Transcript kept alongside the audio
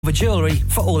cover jewellery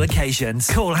for all occasions.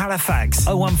 Call Halifax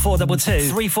 01422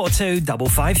 342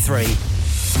 553.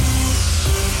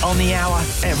 On the hour,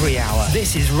 every hour.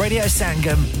 This is Radio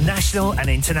Sangam, national and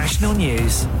international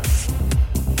news.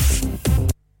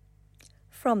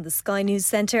 From the Sky News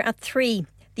Centre at 3.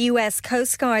 The US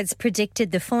Coast Guard's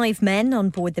predicted the 5 men on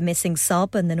board the missing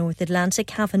sub in the North Atlantic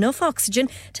have enough oxygen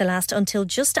to last until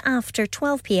just after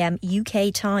 12 p.m.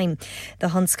 UK time. The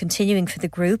hunt's continuing for the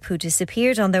group who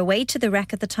disappeared on their way to the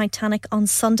wreck of the Titanic on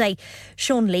Sunday.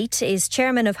 Sean Leat is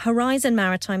chairman of Horizon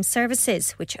Maritime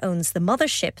Services, which owns the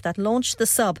mothership that launched the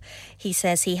sub. He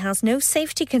says he has no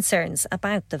safety concerns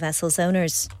about the vessel's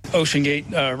owners.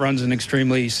 OceanGate runs an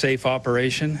extremely safe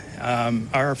operation.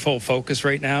 Our full focus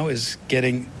right now is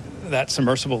getting that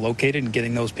submersible located and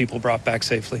getting those people brought back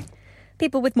safely.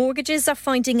 People with mortgages are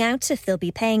finding out if they'll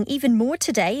be paying even more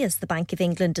today as the Bank of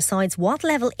England decides what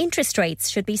level interest rates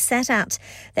should be set at.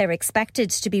 They're expected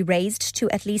to be raised to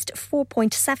at least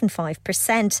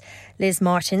 4.75%. Liz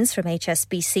Martins from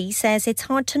HSBC says it's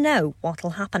hard to know what'll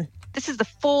happen. This is the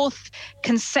 4th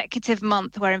consecutive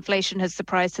month where inflation has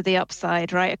surprised to the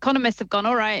upside, right? Economists have gone,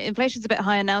 all right, inflation's a bit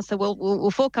higher now, so we'll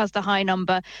forecast a high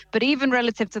number. But even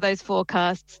relative to those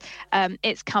forecasts,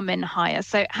 it's come in higher.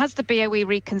 So has the BOE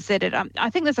reconsidered? I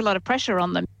think there's a lot of pressure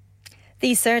on them.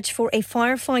 The search for a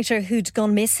firefighter who'd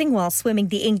gone missing while swimming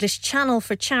the English Channel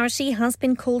for charity has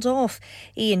been called off.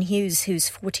 Ian Hughes, who's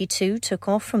 42, took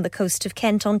off from the coast of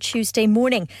Kent on Tuesday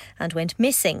morning and went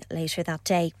missing later that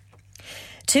day.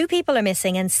 2 people are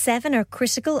missing and 7 are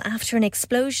critical after an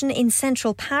explosion in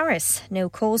central Paris. No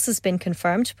cause has been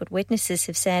confirmed, but witnesses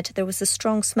have said there was a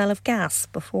strong smell of gas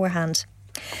beforehand.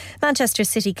 Manchester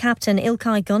City captain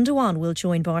Ilkay Gundogan will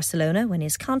join Barcelona when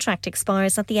his contract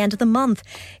expires at the end of the month.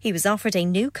 He was offered a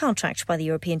new contract by the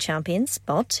European champions,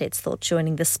 but it's thought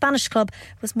joining the Spanish club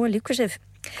was more lucrative.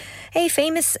 A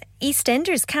famous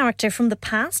EastEnders character from the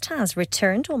past has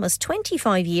returned almost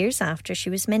 25 years after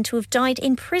she was meant to have died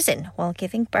in prison while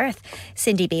giving birth.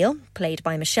 Cindy Beale, played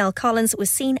by Michelle Collins, was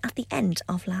seen at the end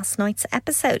of last night's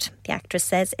episode. The actress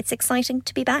says it's exciting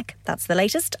to be back. That's the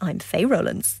latest. I'm Faye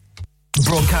Rowlands.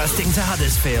 Broadcasting to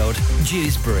Huddersfield,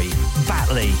 Dewsbury,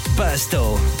 Batley,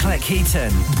 Birstall,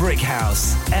 Cleckheaton,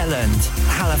 Brickhouse, Elland,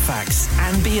 Halifax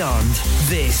and beyond.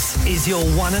 This is your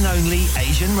one and only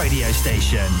Asian radio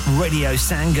station. Radio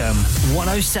Sangam,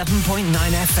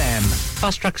 107.9 FM.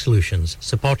 Fast Track Solutions,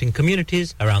 supporting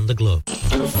communities around the globe.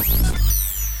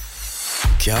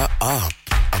 क्या आप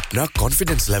अपना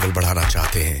confidence level बढ़ाना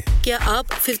चाहते हैं? क्या आप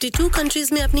 52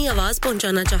 countries में अपनी आवाज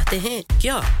पहुंचाना चाहते हैं?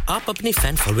 क्या आप अपनी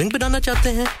फैन फॉलोइंग बनाना चाहते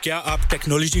हैं? क्या आप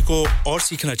टेक्नोलॉजी को और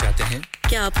सीखना चाहते हैं?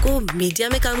 क्या आपको मीडिया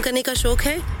में काम करने का शौक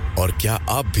है? और क्या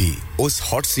आप भी उस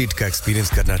हॉट सीट का एक्सपीरियंस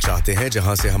करना चाहते हैं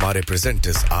जहां से हमारे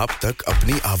प्रेजेंटर्स आप तक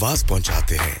अपनी आवाज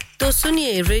पहुंचाते हैं? तो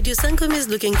सुनिए, Radio Sangam is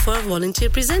looking for volunteer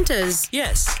presenters.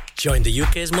 Yes. Join the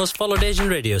UK's most followed Asian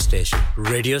radio station,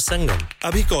 Radio Sangam.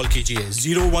 Abhi call kijiye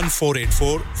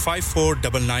 01484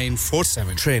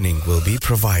 549947. Training will be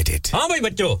provided. हाँ भाई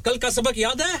बच्चों, कल का सबक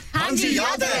याद है? हाँ जी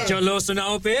याद है. चलो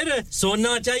सुनाओ फिर.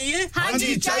 सोना चाहिए? हाँ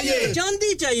जी चाहिए.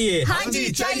 चांदी चाहिए? हाँ जी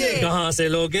चाहिए. कहाँ से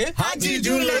लोगे? हाँ जी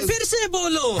जूलर्स. फिर से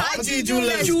बोलो. हाँ जी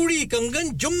जूलर्स. चूड़ी,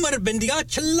 कंगन, झुमर, बिंदिया,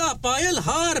 छल्ला, पायल,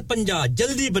 हार, पंजा.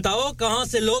 जल्दी बताओ कहाँ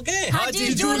से लोगे?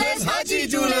 हाजी जूलर्स. हाजी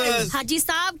जूलर्स. हाजी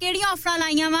साहब केड़ी ऑफर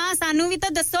लाईया वा सानू भी तो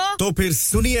दसो. तो फिर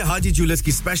सुनिए हाजी जूलर्स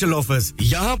की स्पेशल ऑफर्स.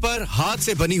 यहाँ पर हाथ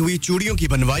से बनी हुई चूड़ियों की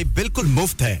बनवाई बिल्कुल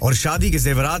मुफ्त है और शादी के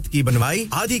जेवरात की बनवाई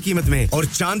आधी कीमत में और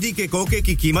चांदी के कोके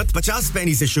की कीमत 50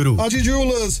 पैसे से शुरू. Haji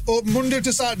Jewellers open Monday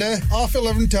to Saturday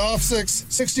 11:30 to 6:30,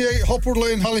 68 Hopwood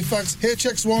Lane, Halifax,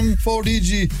 HX1 4DG.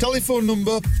 Telephone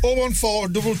number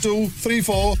 01422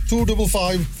 34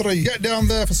 2553. Get down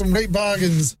there for some great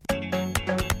bargains.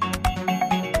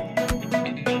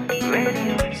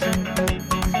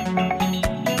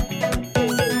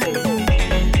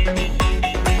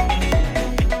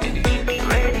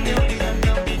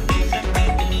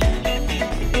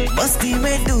 मस्ती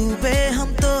में डूबे हम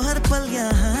तो हर पल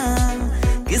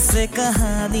यहाँ किस्से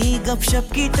कहानी गपशप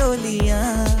की टोलियाँ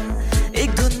एक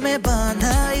धुन में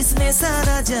बांधा इसने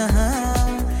सारा जहां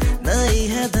नई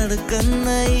है धड़कन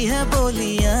नई है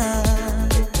बोलियाँ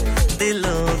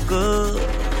दिलों को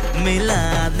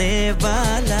मिलाने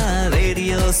वाला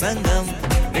रेडियो संगम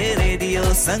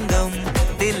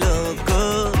दिलों को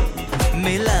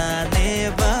मिलाने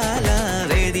वाला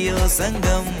रेडियो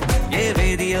संगम ये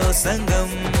रेडियो संगम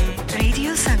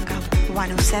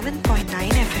 107.9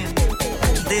 FM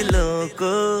दिलों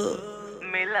को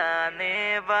मिलाने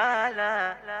वाला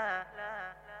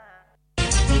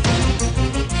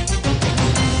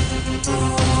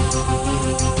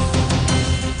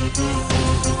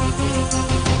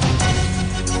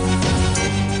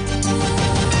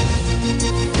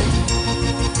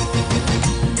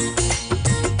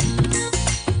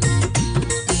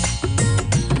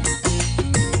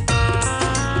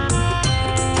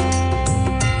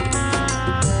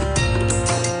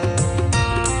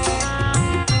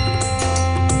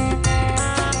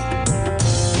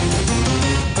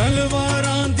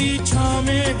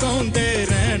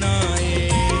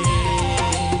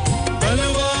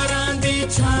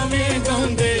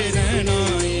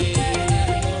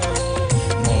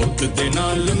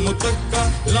नाल मुतक्का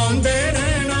लांदे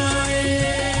रहना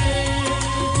ए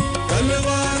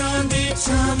तलवारां दी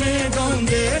छाਵੇਂ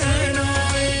गांदे रहना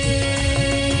ए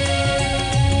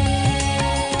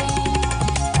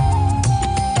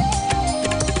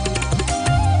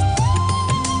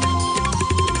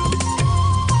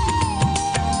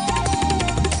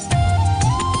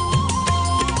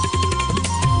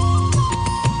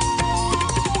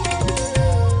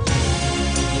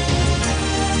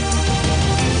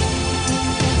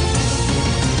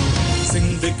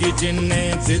जिंदगी जिन्ने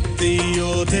दित्ती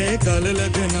ओदे गल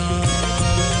लगना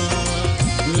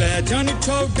ले जान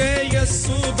छोड़े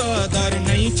यसू दा दर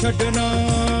नहीं छड़ना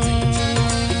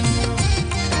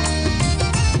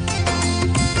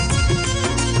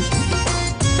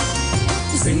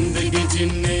जिंदगी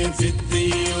जिन्ने दित्ती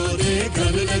ओदे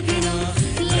गल लगना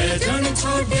ले जान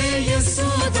छोड़े यसू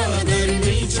दा दर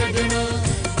नहीं छड़ना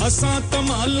असां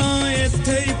तमाला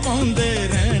इत्थे ही पाउंदे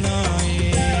रहना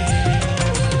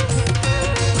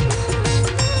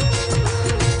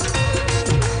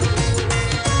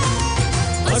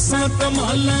असां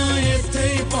तमाला इत्थे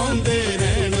ही पाउंदे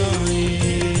रहना ए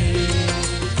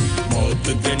मौत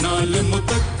दे नाल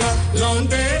मुतक्का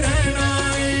लांदे रहना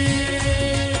ए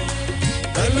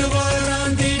तलवारां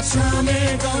दी छाਵੇਂ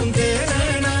गांदे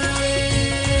रहना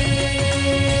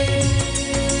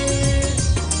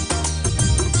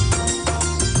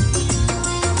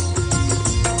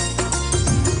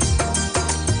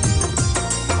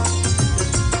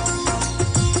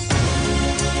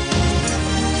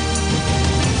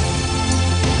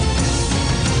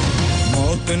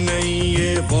नहीं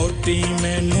ये बहुती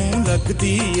मैनू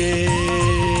लगदी ए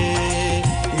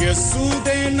यसू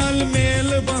दे नाल मेल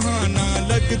बहाना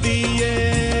लगदी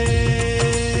ए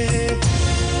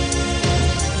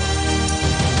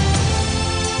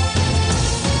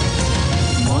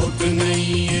मौत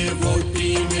नहीं ये बहुती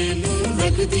मैनू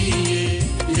लगदी ए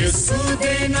यसू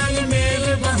दे नाल मेल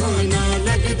बहाना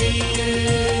लगदी ए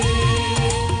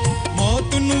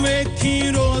मौत नू वेखी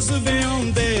रोज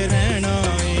विआउंदे रहना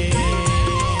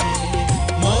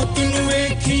मौत नू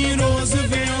वेखी रोज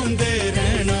विआउंदे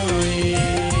रहना ए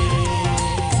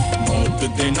मौत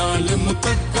दे नाल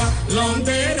मुतक्का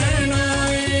लांदे रहना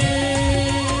ए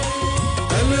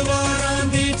तलवारां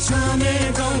दी छाਵੇਂ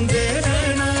गांदे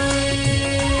रहना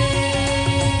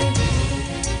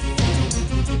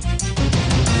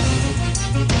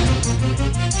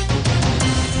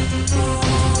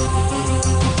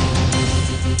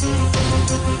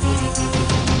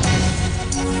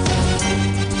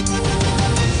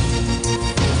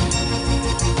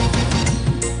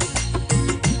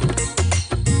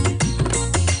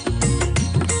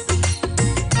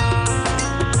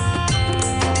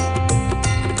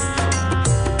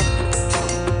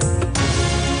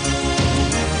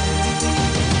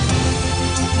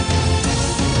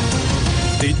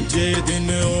तीजे दिन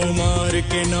ओ मार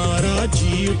के नारा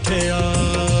जी उठया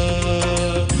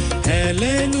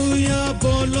हालेलुया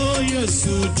बोलो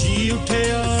यसू जी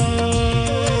उठया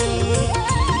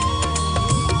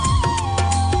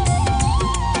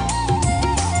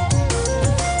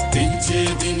तीजे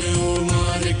दिन ओ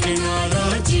मार के नारा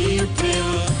जी उठया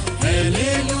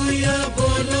हालेलुया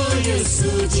बोलो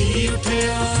यसू जी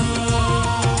उठया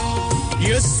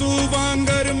यसू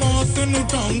वांगर मौत नू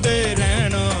टांदे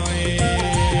रहना ए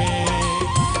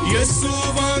यसू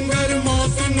वांगर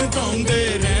मौत नू टांदे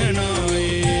रहना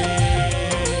ए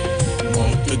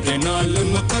मौत दे नाल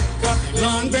मुतक्का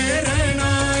लांदे रहना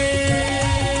ए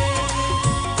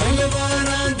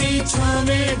तलवारां दी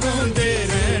छाਵੇਂ गांदे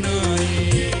रहना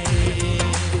ए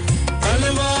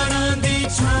तलवारां दी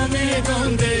छाਵੇਂ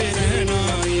गांदे रहना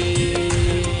ए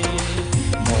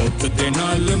मौत दे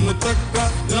नाल मुतक्का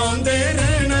लांदे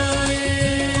रहना ए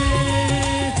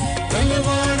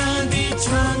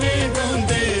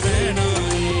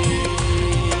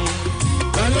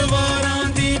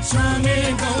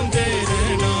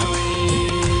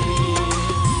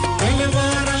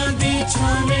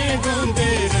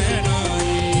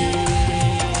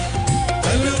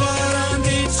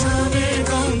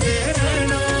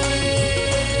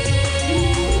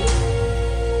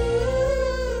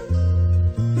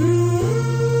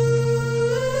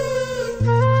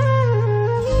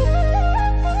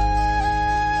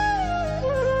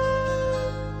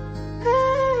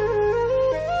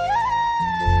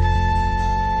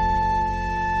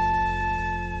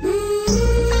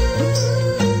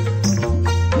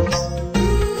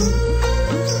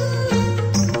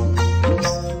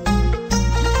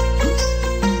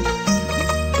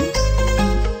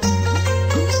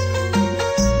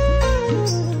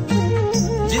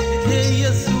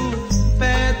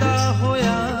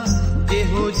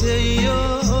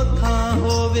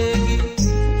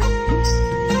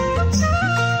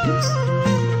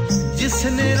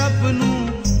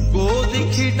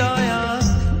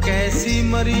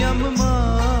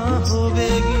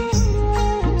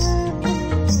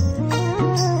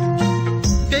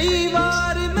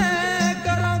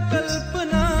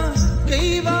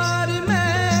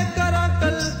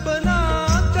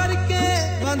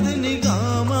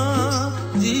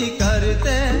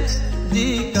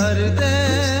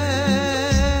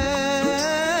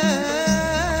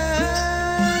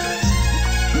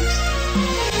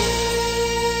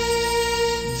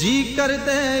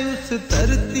करते उस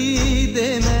धरती दे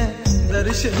मैं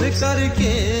दर्शन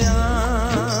करके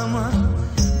आवा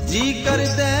जी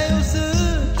करते उस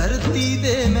धरती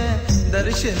दे मैं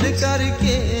दर्शन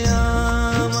करके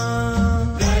आवा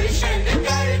दर्शन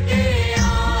करके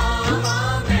आवा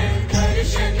मैं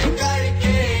दर्शन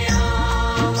करके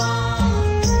आवा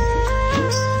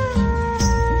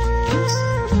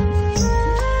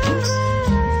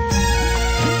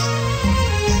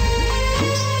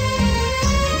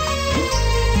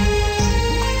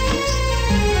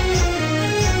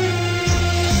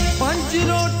पंज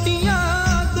रोटियां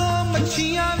दो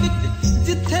मच्छियां विच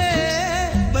जिथे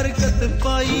बरकत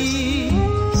पाई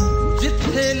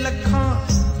जिथे लखां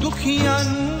दुखियां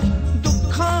नु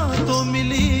दुखां तो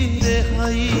मिली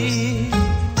रिहाई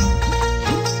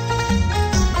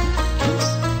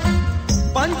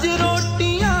पंज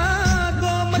रोटियां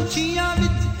दो मच्छियां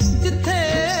विच जिथे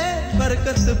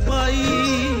बरकत पाई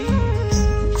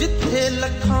जिथे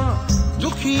लखां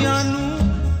दुखियां नु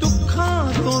दुखां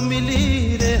तो मिली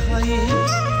रिहाई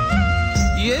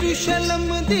यरूशलेम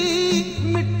दी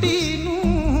मिट्टी नु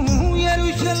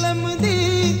यरूशलेम दी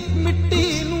मिट्टी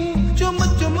नु चुम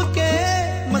चुम के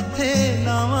मथे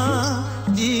लावा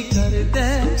जी करदे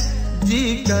जी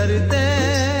करदे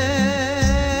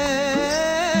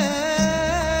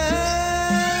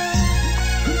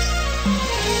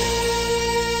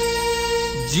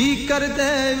जी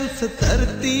करदे उस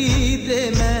धरती दे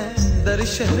मैं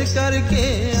दर्शन करके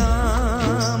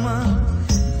आवा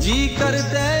जी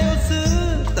करदे उस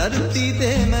धरती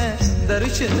दे मैं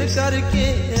दर्शन करके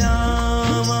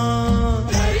आवा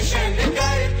दर्शन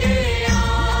करके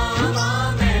आवा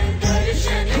मैं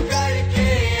दर्शन करके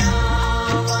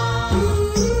आवा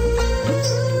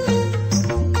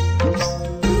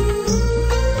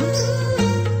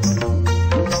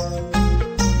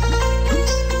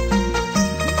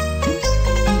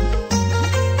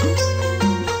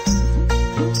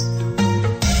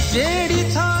जेड़ी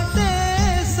थां ते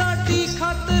साडी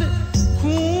खातर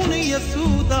खून यसू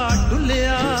दा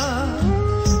डुलिया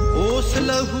उस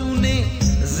लहू ने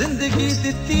जिंदगी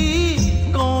दित्ती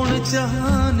कौन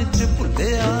जहान च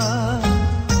भुलिया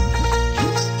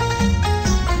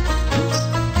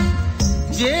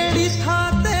जेड़ी थां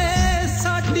ते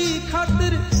साडी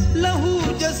खातर लहू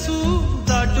यसू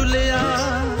दा डुलिया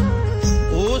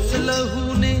उस लहू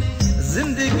ने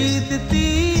जिंदगी दित्ती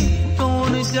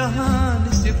कौन जहान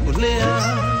च भुलिया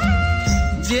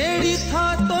जेड़ी थां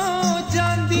तो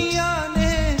ਜਾਂਦੀਆਂ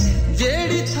ਨੇ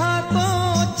ਜਿਹੜੀ ਥਾਂ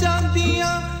ਤੋਂ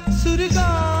ਜਾਂਦੀਆਂ ਸੁਰਗਾਂ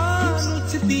ਨੂੰ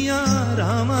ਚਦੀਆਂ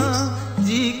ਰਾਵਾਂ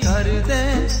ਜੀ ਕਰਦਾ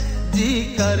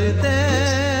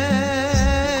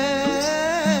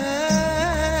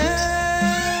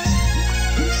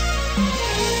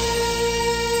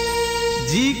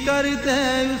जी करदा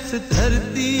उस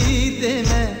धरती ते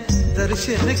मैं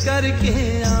दर्शन करके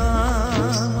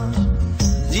आवां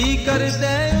जी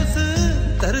करदा उस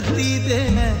धरती ते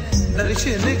मैं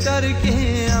दर्शन करके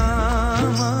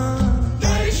आवां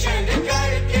दर्शन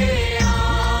करके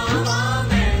आवा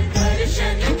मैं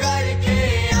दर्शन करके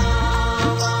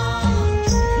आवा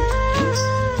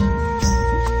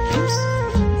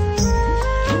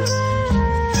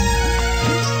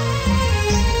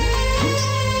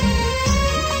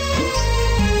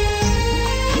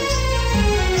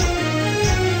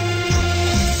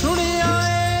सुनिया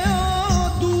ओ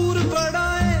दूर बड़ा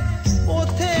है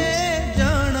ओथे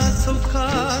जाना सौखा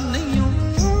नहीं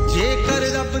जेकर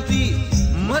रब दी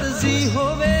मर्जी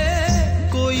होवे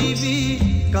कोई भी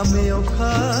कम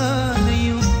औखा नहीं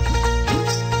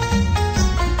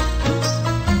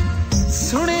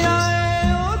सुनिया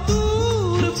ओ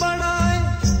दूर बड़ा है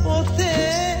ओथे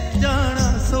जाना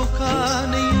सौखा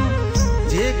नहीं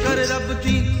जेकर रब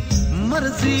दी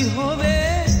मर्जी होवे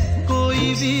कोई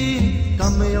भी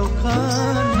कम औखा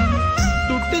नहीं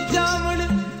टूट जावण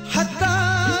हत्ता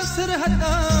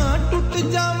सरहदा टूट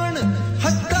जावण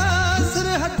हत्ता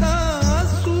सरहदा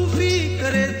सूफी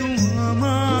करे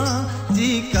दुआमा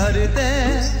जी करदे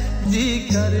जी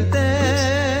करदे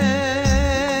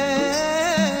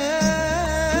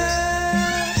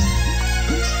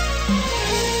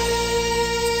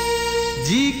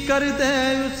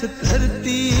उस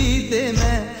धरती दे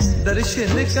मैं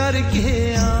दर्शन करके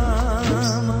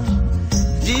आवां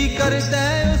जी करदा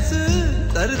उस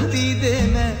धरती दे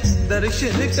मैं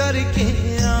दर्शन करके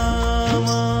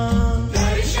आवां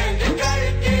दर्शन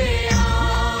करके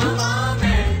आवा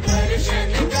मैं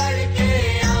दर्शन करके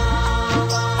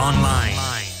आवा Online,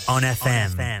 on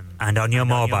FM, and on your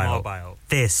mobile.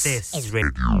 This is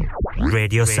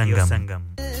Radio Sangam.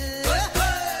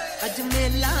 आज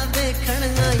मेला देखण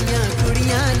आईयां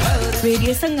कुड़ियां लोर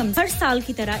रेडियो संगम हर साल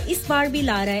की तरह इस बार भी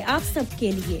ला रहा है आप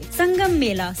सबके लिए संगम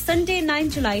मेला Sunday 9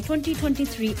 July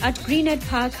 2023 at Greenhead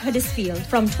Park, Huddersfield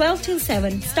from 12 till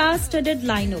 7 star-studded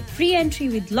lineup free entry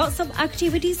with lots of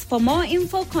activities for more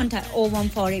info contact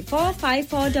 01484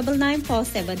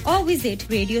 549947 or visit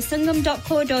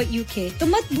radiosangam.co.uk तो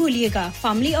मत भूलिएगा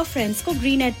family और friends को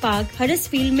Greenhead Park,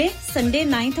 Huddersfield में Sunday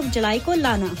 9th of July को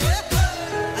लाना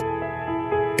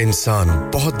इंसान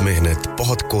बहुत मेहनत,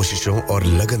 बहुत कोशिशों और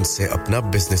लगन से अपना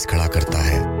बिजनेस खड़ा करता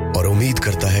है और उम्मीद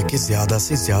करता है कि ज्यादा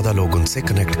से ज्यादा लोग उनसे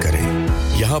कनेक्ट करें।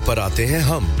 यहाँ पर आते हैं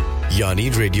हम, यानी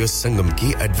रेडियो संगम की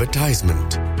एडवर्टाइजमेंट।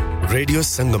 रेडियो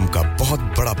संगम का बहुत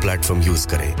बड़ा प्लेटफॉर्म यूज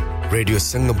करें। रेडियो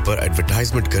संगम पर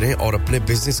एडवर्टाइजमेंट करें और अपने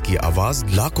बिजनेस की आवाज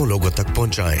लाखों लोगों तक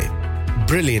पहुंचाएं।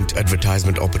 Brilliant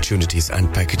advertisement opportunities and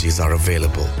packages are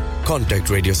available. Contact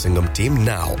Radio Singham team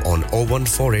now on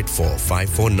 01484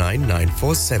 549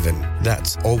 947.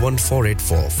 That's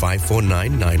 01484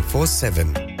 549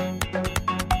 947.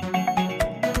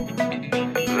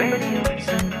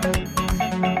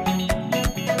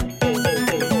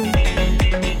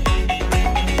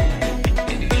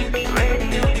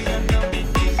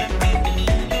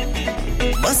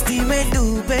 मस्ती में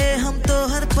डूबे हम तो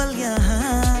हर पल यहाँ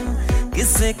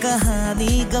किससे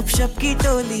कहानी गपशप की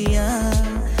टोलियां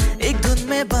एक धुन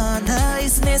में बांधा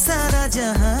इसने सारा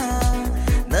जहां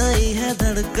नई है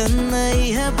धड़कन नई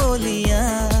है बोलियां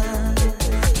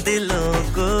दिलों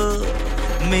को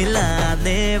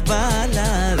मिलाने वाला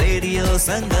रेडियो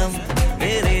संगम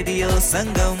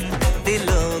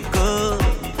दिलों को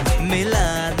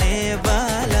मिलाने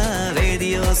वाला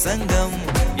रेडियो संगम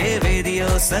ये रेडियो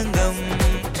संगम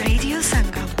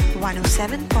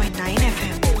 107.9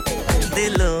 FM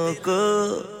दिलों को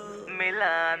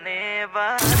मिलाने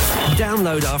वाला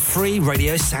Download our free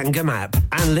Radio Sangam app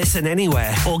and listen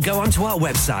anywhere or go onto our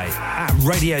website at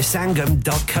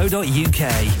radiosangam.co.uk.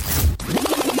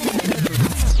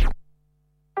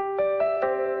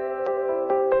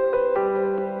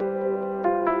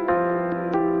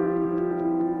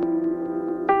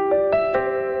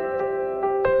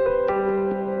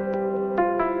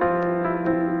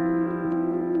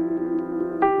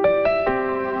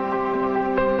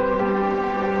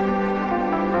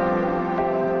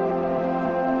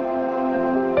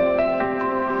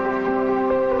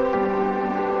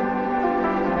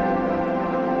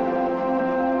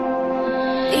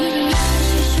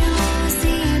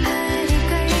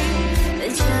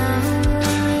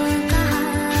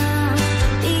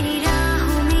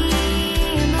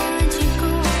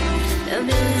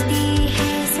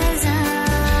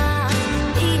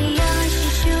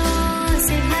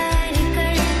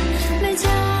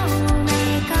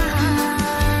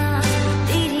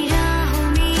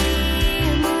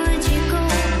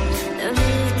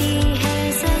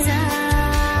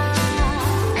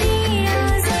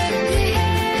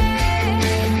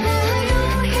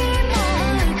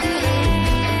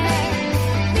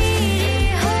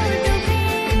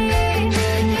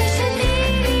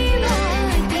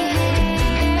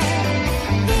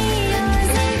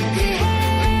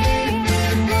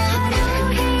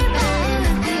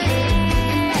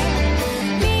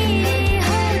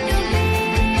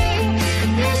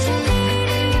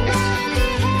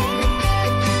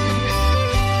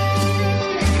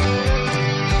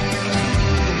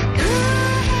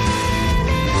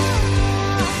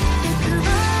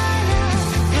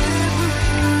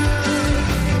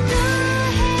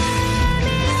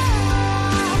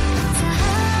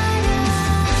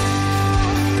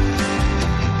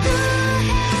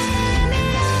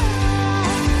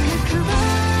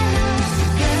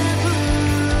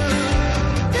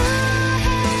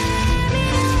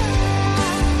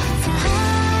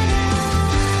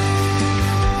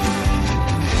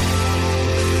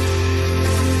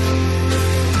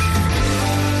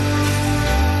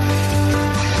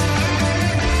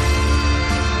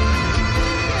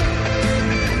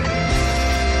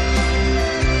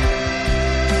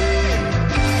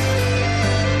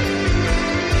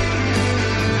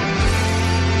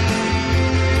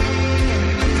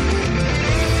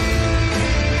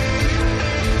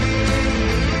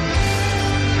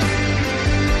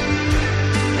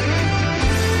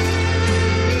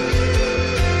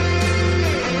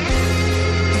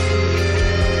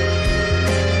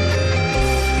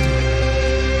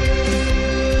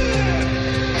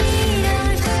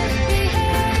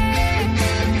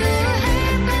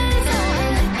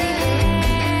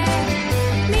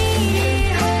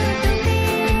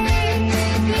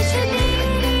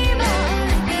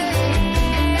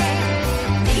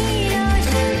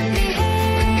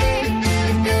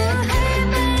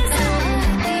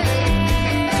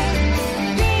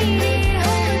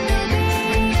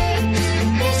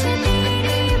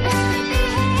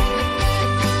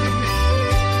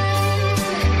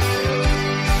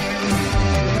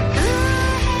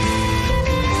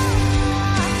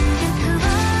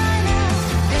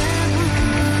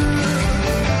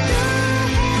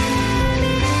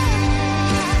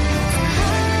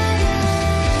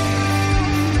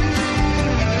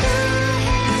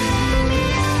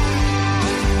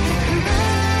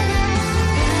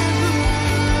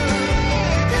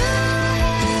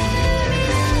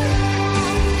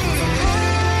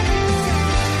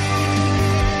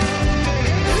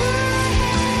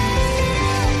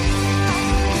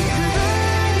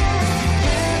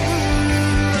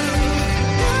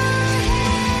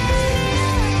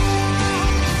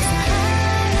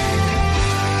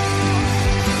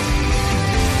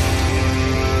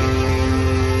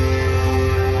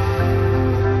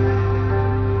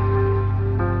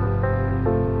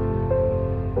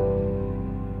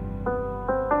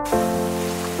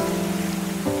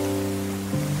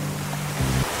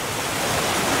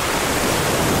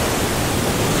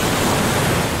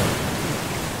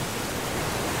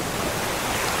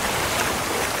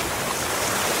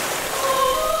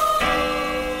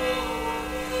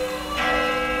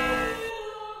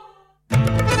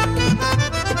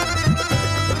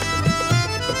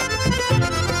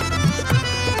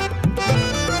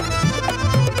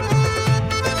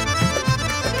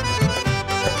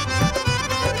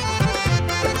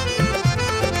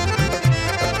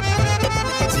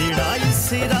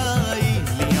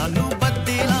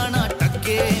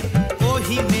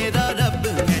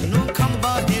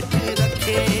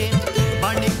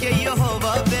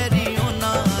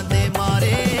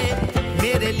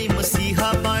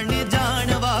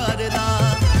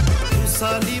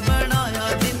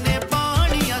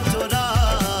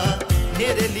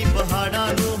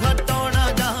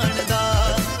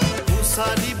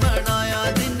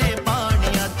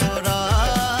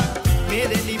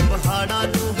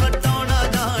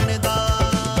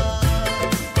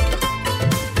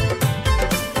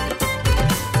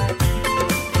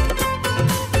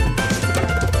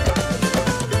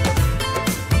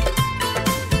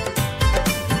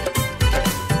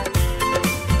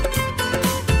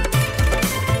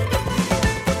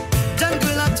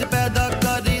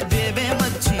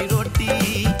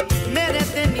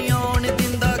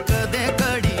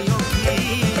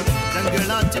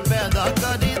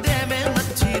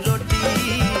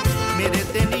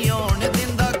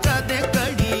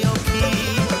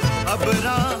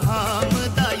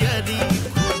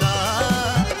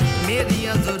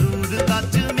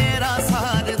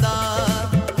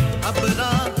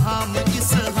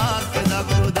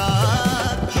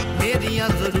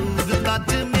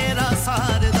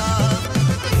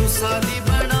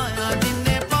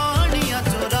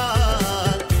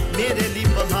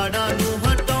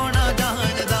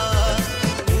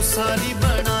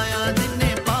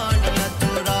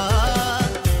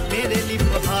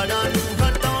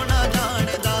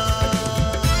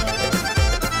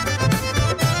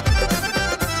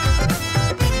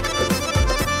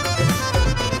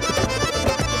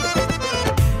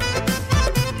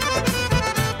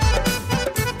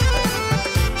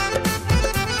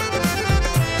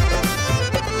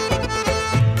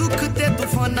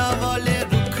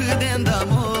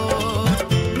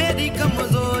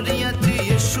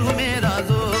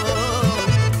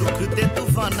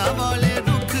 तूफाना वाले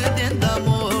रुख देंदा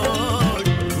मोड़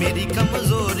मेरी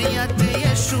कमजोरियां ते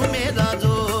यीशु मेरा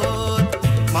जोर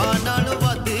मां नाल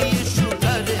वध यीशु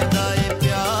करदा ए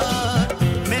प्यार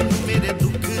मैनू मेरे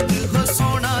दुख च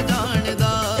हसाना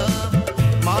जानदा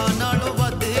मां नाल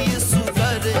वध यीशु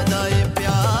करदा ए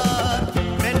प्यार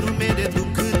मैनू मेरे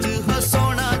दुख च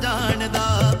हसाना जानदा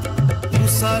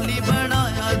मुसाली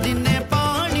बनाया जिन्ने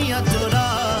पानियां चोरा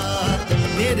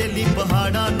मेरे लिए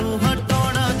पहाड़ां नू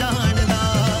हटाना जानदा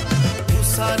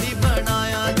मुसाली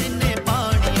बनाया जिन्ने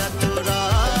पानियां चोरा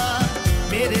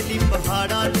मेरे लिए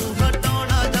पहाड़ां नू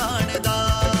हटाना जानदा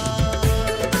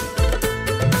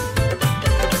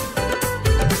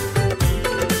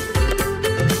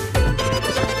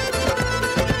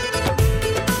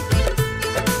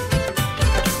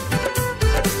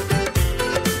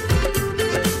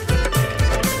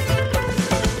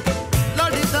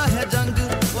लड़दा है जंग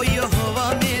ओ यहोवा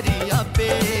मेरी आपे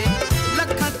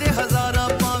लखां ते हजारां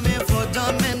पावे फौजां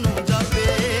मैनू जापे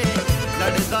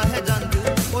लड़दा है जंग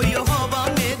ओ यहोवा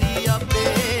मेरी आपे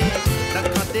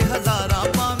लखां ते हजारां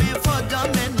पावे फौजां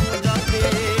मैनू जापे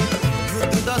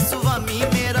युद्ध दा स्वामी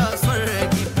मेरा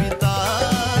स्वर्गी पिता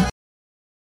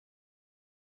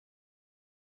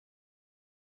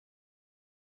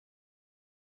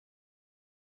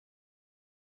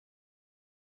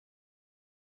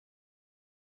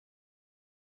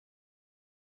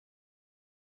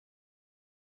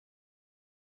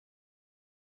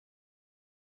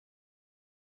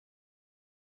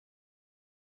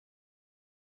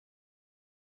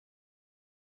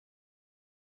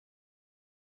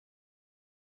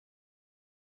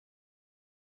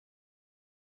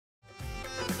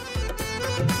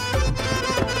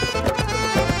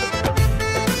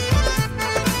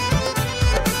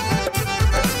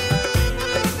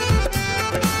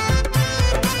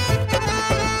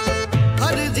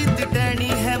हर जित टैनी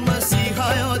है मसीहा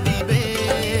ओदी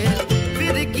बेल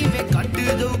फिर किवें कट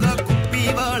जाऊगा कुप्पी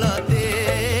वाला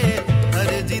तेल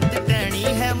हर जित टैनी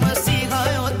है मसीहा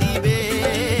ओदी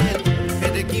बेल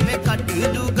फिर किवें कट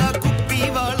जाऊगा कुप्पी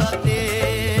वाला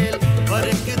तेल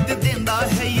बरकत देंदा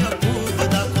है याकूब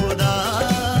दा खुदा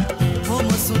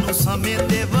हम सुनो समय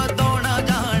ते वधाउणा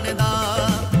जानदा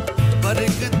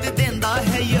बरकत देंदा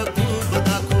है याकूब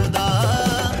दा खुदा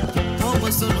हम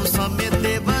सुनो समय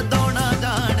ते वधाउणा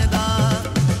जानदा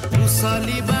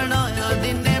मुसाली बनाया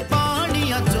जिन्ने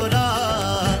पानियां चोरा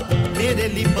मेरे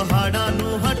लिए पहाड़ां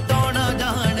नू हटाना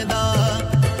जानदा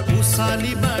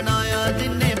मुसाली बनाया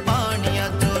जिन्ने पानियां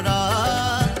चोरा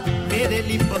मेरे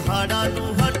लिए पहाड़ां नू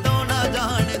हटाना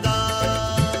जानदा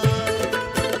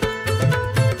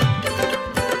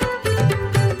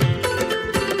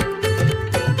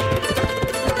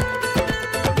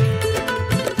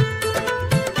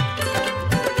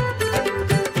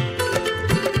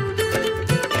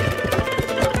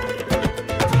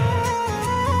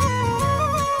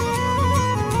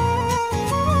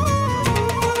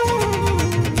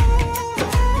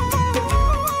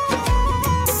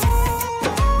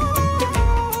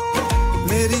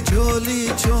मेरी झोली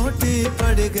छोटी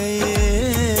पड़ गई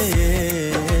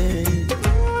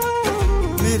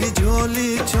मेरी झोली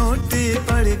छोटी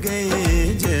पड़ गई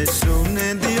यीशु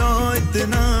ने दिया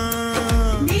इतना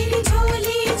मेरी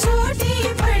झोली छोटी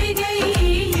पड़ गई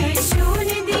यीशु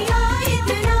ने दिया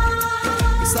इतना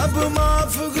सब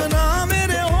माफ गुनाह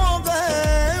मेरे हो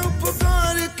गए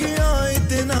उपकार किया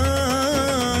इतना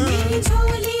मेरी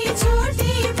झोली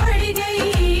छोटी पड़ गई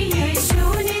यीशु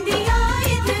ने दिया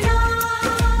इतना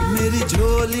मेरी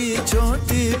झोली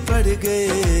छोटी पड़ गई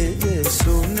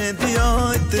यीशु ने दिया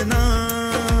इतना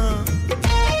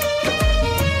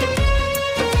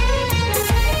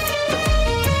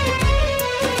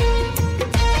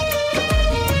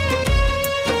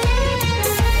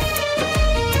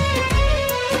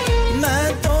मैं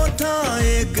तो था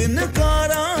एक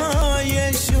नकारा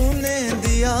यीशु ने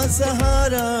दिया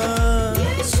सहारा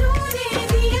यीशु ने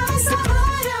दिया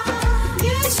सहारा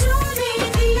यीशु ने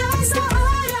दिया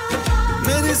सहारा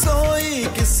मेरी सोई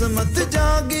किस्मत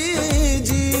जागी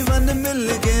जीवन मिल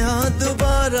गया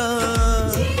दोबारा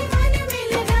जीवन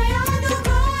मिल गया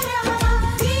दोबारा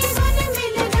जीवन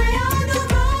मिल गया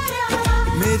दोबारा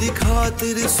मेरी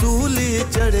खातिर सूली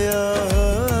चढ़या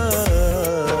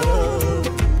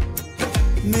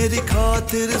मेरी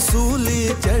खातिर सूली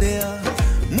चढ़या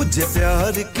मुझे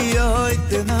प्यार किया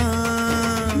इतना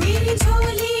मेरी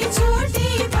झोली छोटी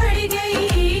पड़ गई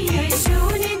यीशु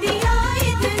ने दिया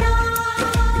इतना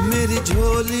मेरी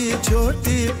झोली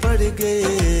छोटी पड़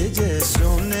गई यीशु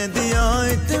ने दिया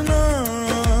इतना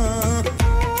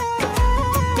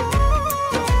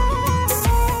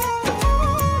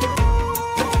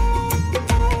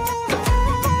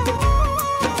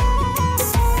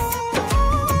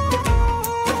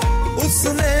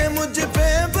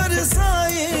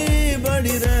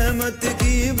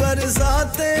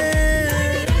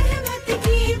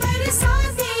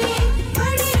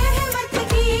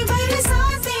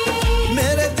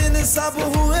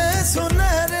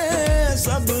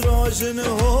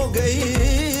रोशन हो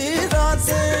गई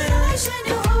रातें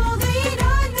रोशन हो गई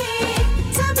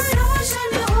रातें सब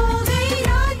रोशन हो गई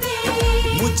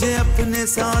रातें मुझे अपने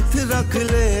साथ रख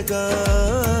लेगा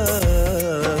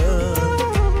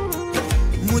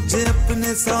मुझे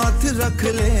अपने साथ रख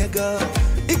लेगा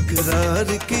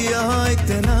इकरार किया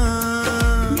इतना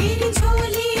मेरी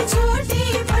झोली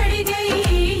छोटी पड़ गई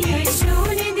यीशु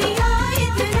ने दिया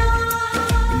इतना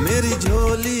मेरी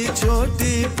झोली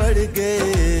छोटी पड़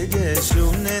गई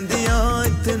यीशु ने दिया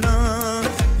इतना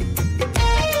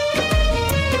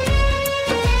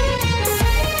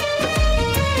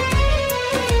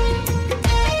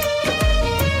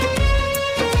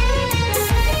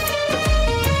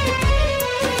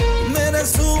मेरे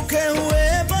सूखे हुए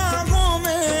बागों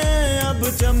में अब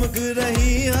चमक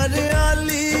रही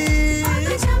हरियाली अब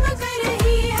चमक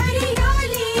रही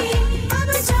हरियाली अब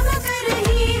चमक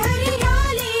रही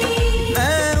हरियाली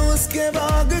मैं उसके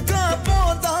बाग का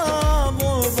पौधा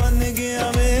वो बन गया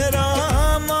मेरा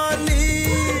माली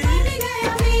बन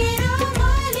गया मेरा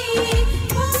माली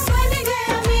वो बन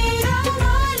गया मेरा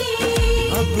माली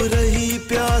अब रही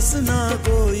प्यास ना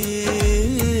कोई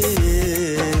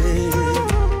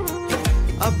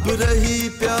अब रही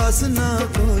प्यास ना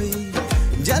कोई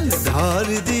जल ढार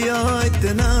दिया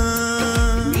इतना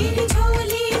मेरी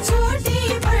झोली छोटी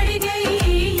पड़ गई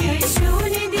यीशु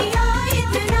ने दिया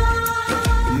इतना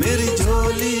मेरी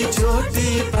झोली छोटी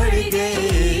पड़ गई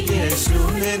यीशु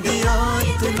ने दिया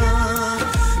इतना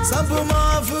सब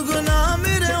माफ गुनाह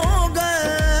मेरे हो गए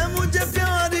मुझे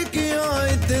प्यार किया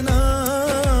इतना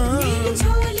मेरी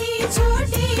झोली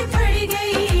छोटी पड़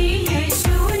गई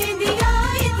यीशु ने दिया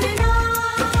इतना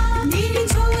मेरी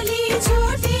झोली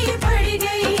छोटी पड़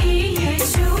गई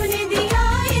यीशु ने दिया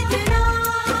इतना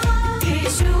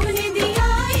यीशु ने दिया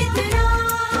इतना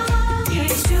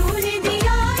यीशु ने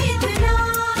दिया इतना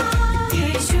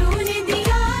यीशु ने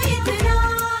दिया इतना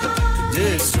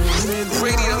यीशु ने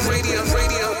Radio, radio,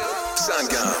 radio.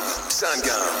 Sangam,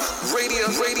 Sangam. Radio,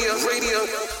 radio, radio.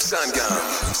 Sangam,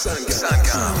 Sangam,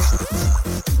 Sangam.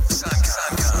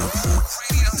 Sangam.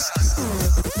 Radio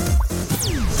Sangam.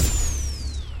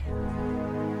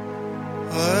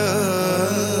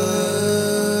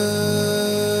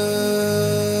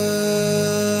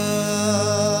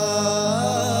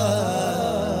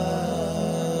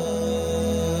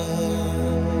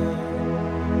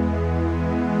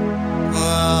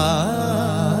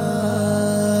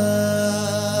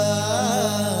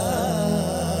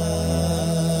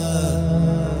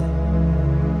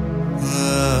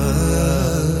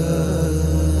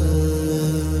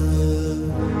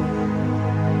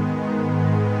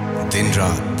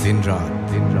 दिन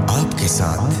रात आपके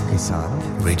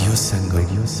साथ रेडियो संगम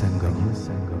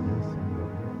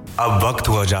अब वक्त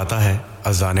हुआ जाता है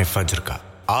अज़ान फज्र का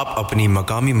आप अपनी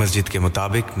मकामी मस्जिद के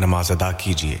मुताबिक नमाज अदा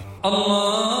कीजिए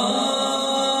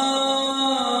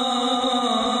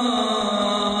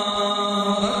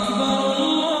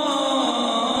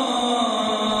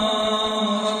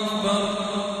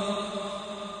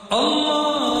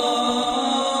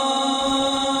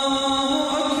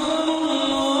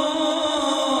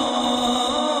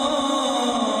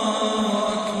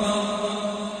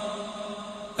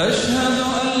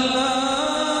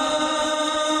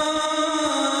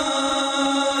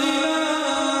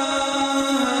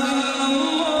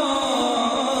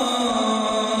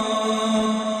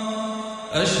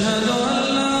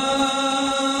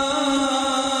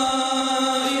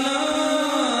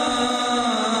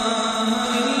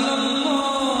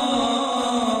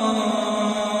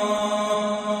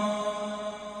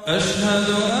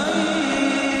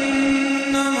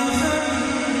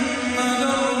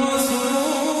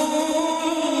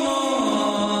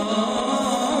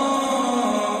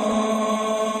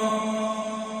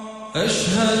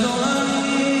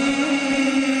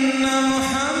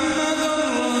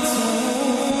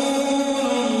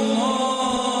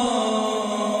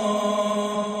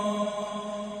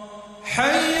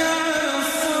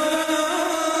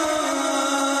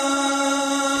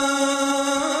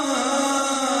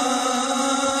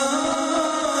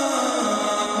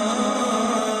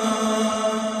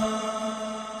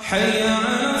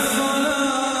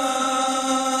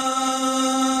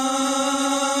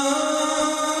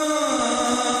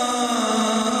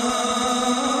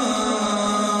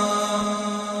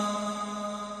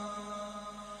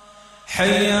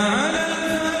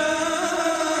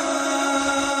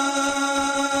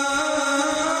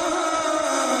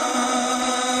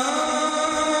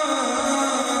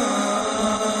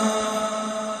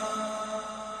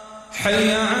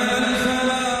حي على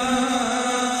الفلاح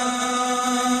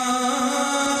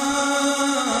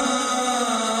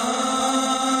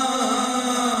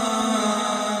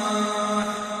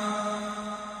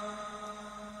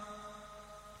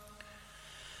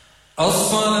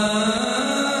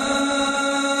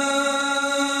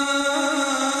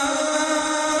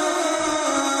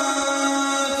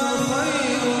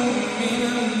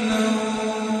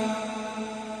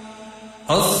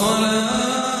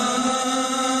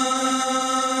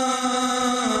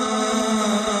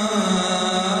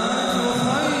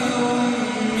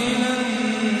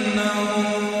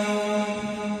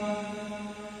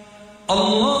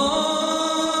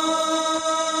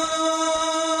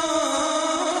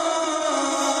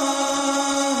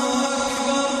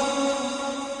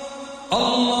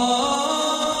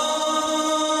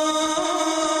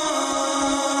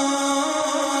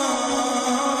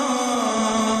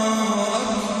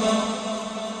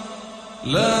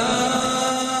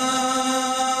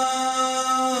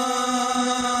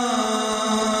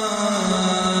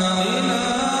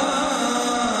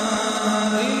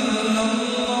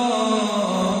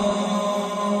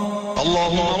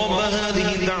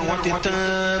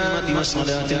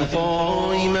والصلاة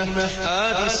القائمة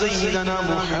آت سيدنا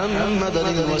محمدا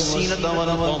الوسيلة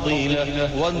والفضيلة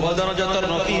والدرجة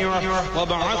الرفيعة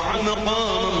وابعثه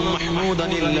مقاما محمودا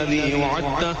الذي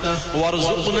وعدته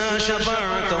وارزقنا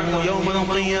شفاعته يوم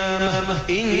القيامة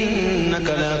إنك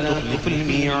لا تخلف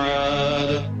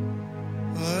الميعاد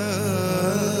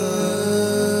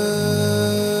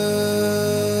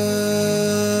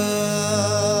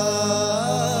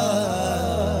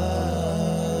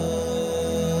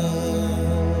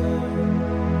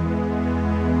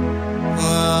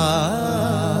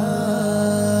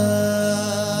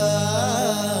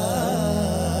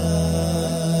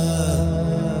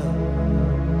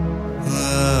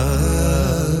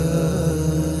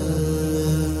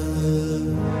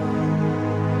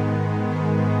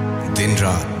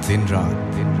दिन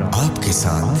रात आपके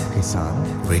साथ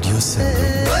रेडियो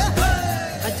संगम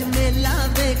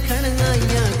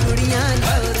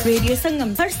रेडियो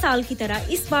संगम हर साल की तरह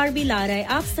इस बार भी ला रहा है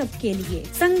आप सब के लिए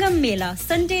संगम मेला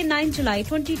Sunday 9 July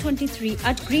 2023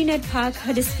 at Greenhead Park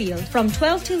Huddersfield from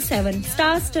 12 till 7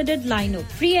 star-studded lineup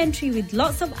free entry with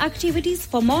lots of activities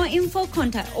for more info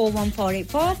contact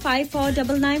 01484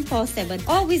 549947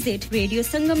 or visit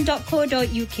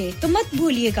radiosangam.co.uk तो मत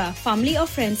भूलिएगा family और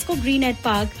friends को Greenhead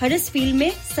Park Huddersfield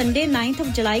में Sunday 9th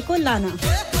of July को लाना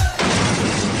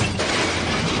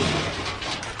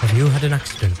Have you had an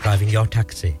accident driving your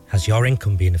taxi? Has your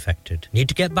income been affected? Need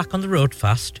to get back on the road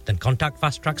fast? Then contact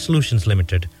Fast Track Solutions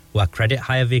Limited, who are credit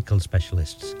hire vehicle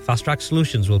specialists. Fast Track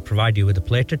Solutions will provide you with a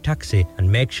plated taxi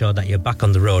and make sure that you're back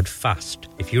on the road fast.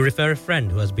 If you refer a friend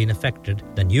who has been affected,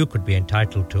 then you could be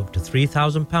entitled to up to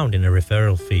 £3,000 in a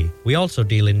referral fee. We also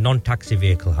deal in non-taxi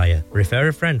vehicle hire. Refer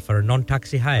a friend for a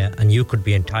non-taxi hire and you could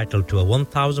be entitled to a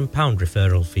 £1,000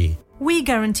 referral fee. We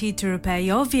guarantee to repair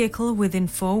your vehicle within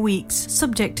 4 weeks,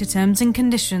 subject to terms and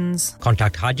conditions.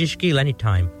 Contact Haji Shkil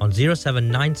anytime on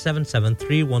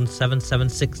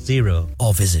 07977317760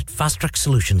 or visit Fast Track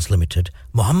Solutions Limited,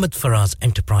 Mohammed Faraz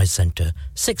Enterprise Centre,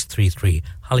 633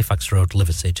 Halifax Road,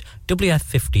 Liversedge,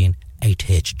 WF15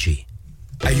 8HG.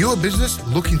 Are you a business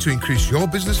looking to increase your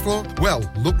business flow? Well,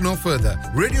 look no further.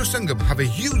 Radio Sangam have a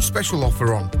huge special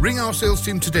offer on. Ring our sales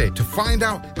team today to find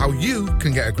out how you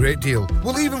can get a great deal.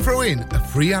 We'll even throw in a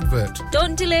free advert.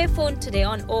 Don't delay, phone today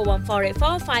on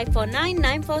 01484 549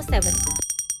 947.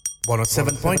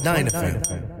 107.9 FM.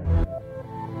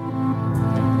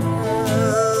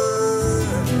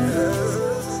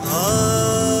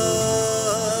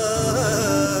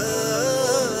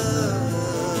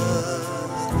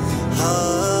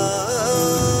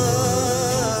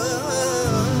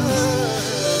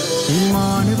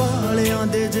 ईमान वालियां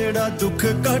दे जेड़ा दुख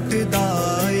कटदा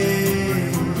ए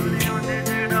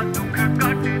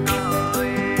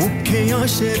भुखियां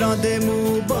शेरां दे मुंह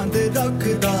बंद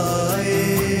रखदा ए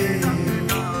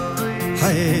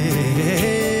हाय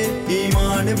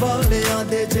ईमान वालियां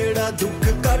दे जेड़ा दुख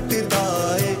कटदा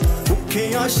ए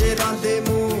भुखियां शेरां दे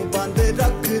मुंह बंद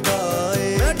रखदा ए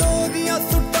मैं डोरियां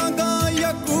सुटांगा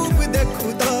याकूब दे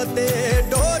खुदा ते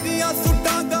डोरियां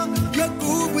सुटांगा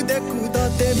याकूब दे खुदा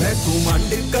ते मैं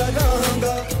कुमंड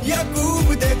करांगा याकूब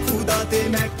दे खुदा ते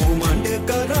मैं कुमंड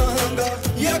करांगा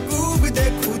याकूब दे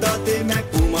खुदा ते मैं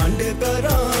कुमंड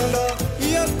करांगा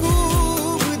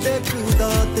याकूब दे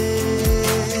खुदा ते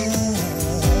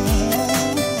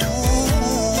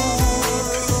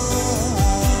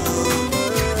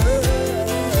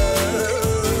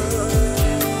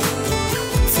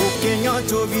फुकियां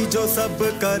जो भी जो सब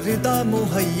करदा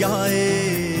मुहैया ए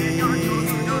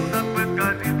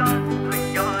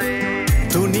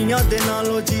दुनिया दे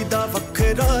नालों जीदा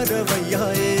वखरा रवैया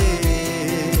ए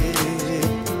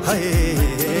हाय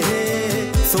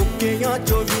सोकियां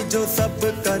जो भी जो सब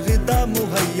करदा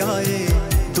मुहैया ए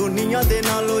दुनिया दे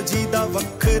नालों जीदा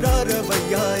वखरा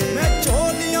रवैया ए मैं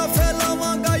चोलियां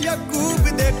फैलावांगा याकूब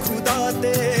दे खुदा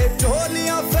ते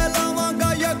चोलियां फैलावांगा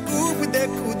याकूब दे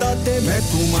खुदा ते मैं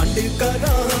कुमंड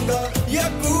करांगा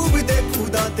याकूब दे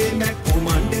खुदा ते मैं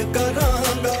कुमंड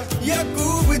करांगा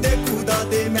याकूब दे खुदा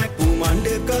ते मैं कुमंड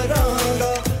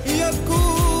करांगा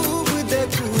याकूब दे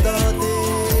खुदा ते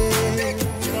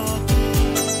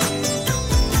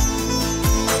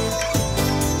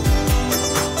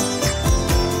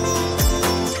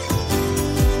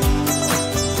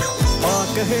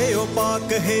पाक है ओ पाक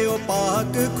है ओ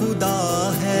पाक खुदा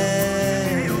है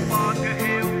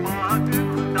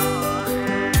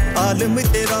आलम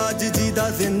तेरा जीदा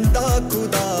जिंदा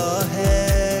खुदा है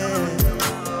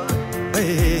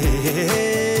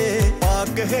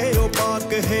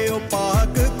पाक है ओ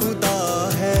पाक खुदा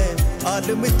है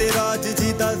आलम तेरा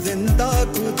जीदा जिंदा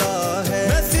खुदा है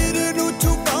मैं सिर नु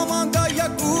झुकावांगा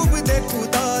याकूब दे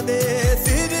खुदा दे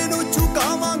सिर नु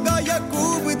झुकावांगा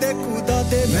याकूब दे खुदा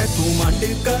दे मैं घुमंड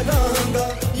करांगा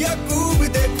याकूब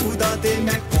दे खुदा दे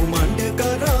मैं घुमंड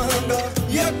करांगा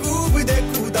याकूब दे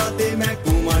खुदा दे मैं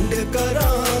घुमंड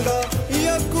करांगा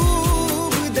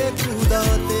याकूब दे खुदा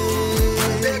दे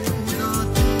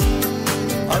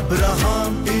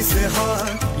अब्राहम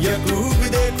इसहाक याकूब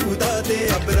दे खुदा दे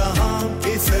अब्राहम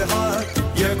इसहाक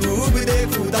याकूब दे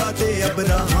खुदा दे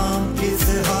अब्राहम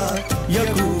इसहाक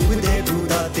याकूब दे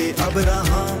खुदा दे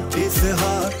अब्राहम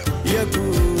इसहाक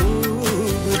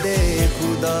याकूब दे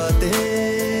खुदा दे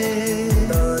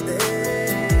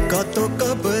कातो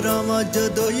कबरामा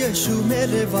जदो यीशु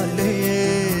मेरे वाले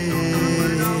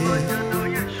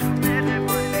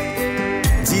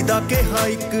जिदा के हा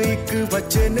एक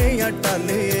वचन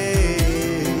अटले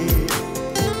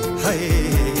हाय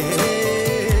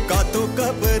कातो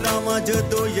कबरामा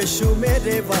जदो यीशु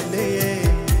मेरे वाले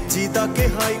जिदा के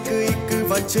हा एक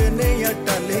वचन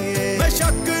अटले मैं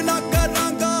शक ना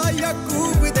करांगा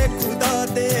याकूब दे खुदा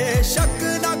दे शक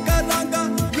ना करांगा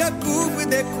याकूब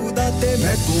दे खुदा दे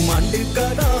मैं घुमंड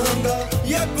करांगा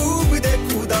याकूब दे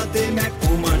खुदा दे मैं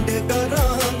घुमंड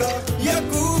करांगा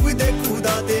याकूब दे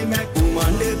खुदा दे मैं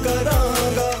घुमंड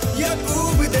करांगा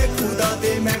याकूब दे खुदा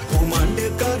दे मैं घुमंड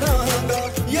करांगा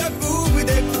याकूब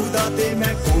दे खुदा दे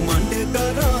मैं घुमंड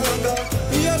करांगा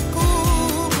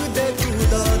याकूब दे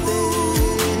खुदा दे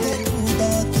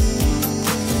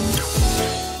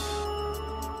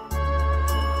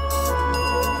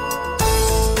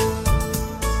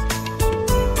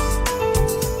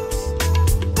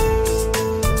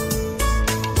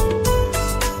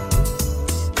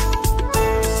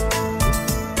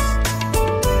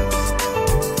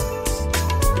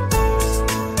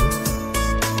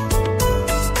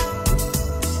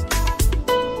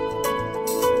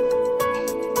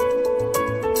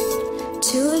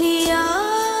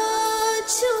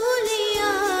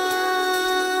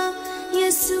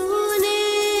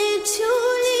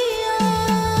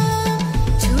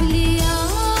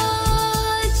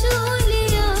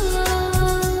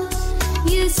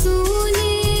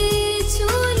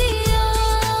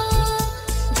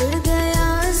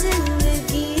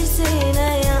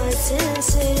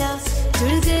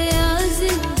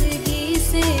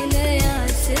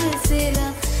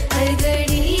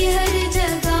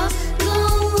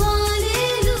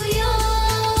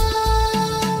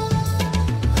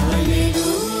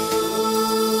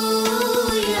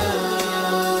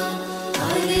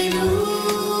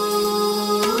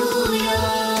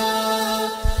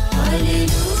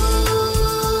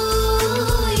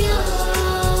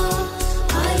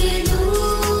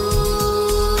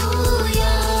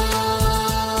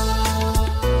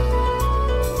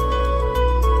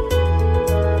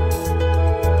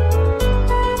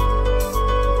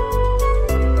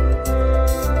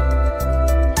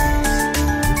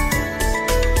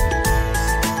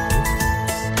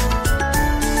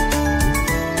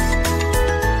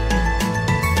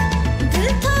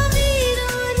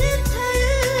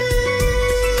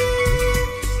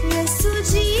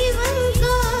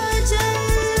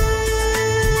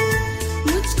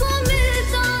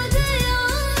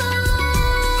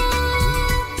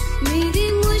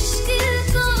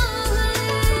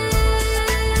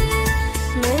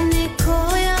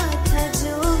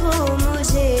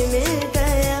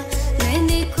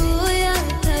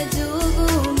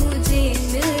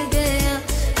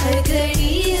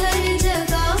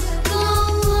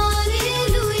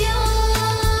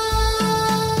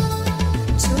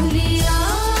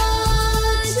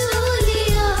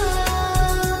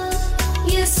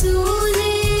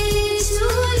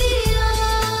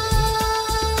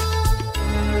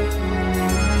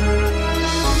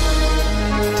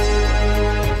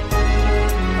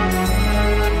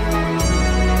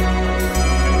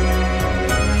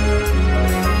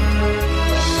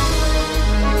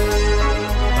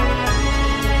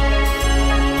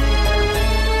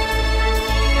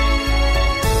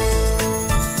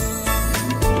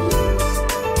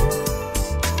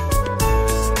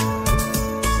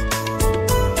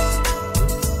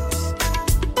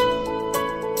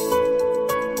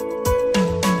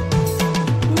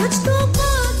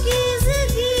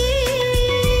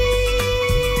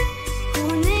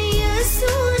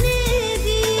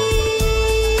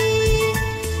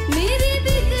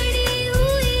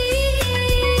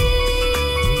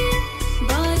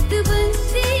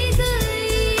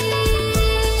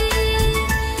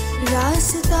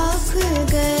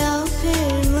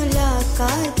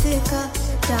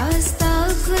रास्ता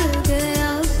खुल गया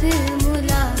फिर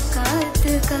मुलाकात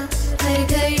का हर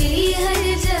घड़ी हर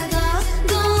जगह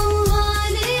गाऊं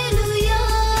हालेलुया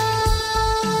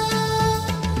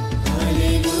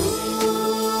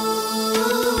हालेलुया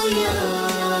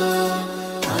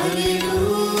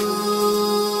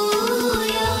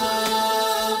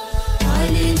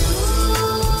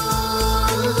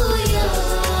हालेलुया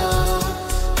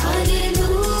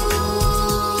हालेलुया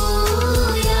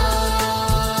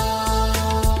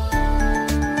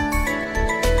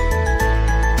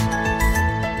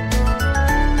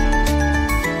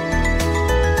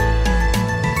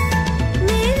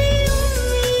मेरी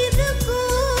उम्मीद को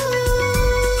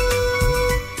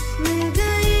मिल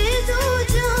गए दो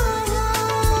जहां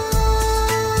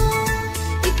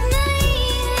एक नई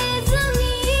है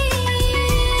ज़मीन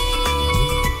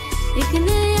एक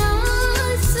नया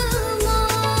आसमान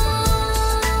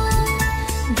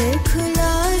दिल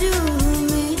खुला रूह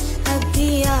में अब भी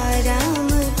आराम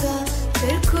का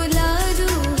दिल खुला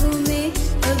रूह में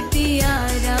अब भी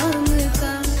आराम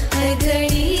का हर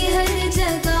घड़ी हर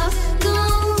जगह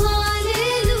गाऊं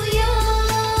हालेलुया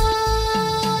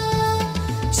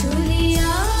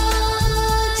छूलिया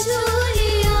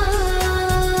छूलिया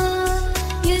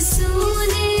यीशु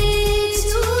ने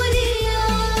छूलिया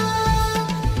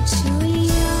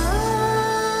छूलिया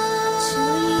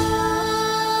छूलिया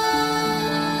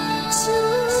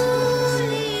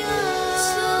छूलिया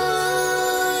छूलिया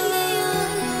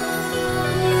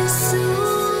यीशु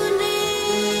ने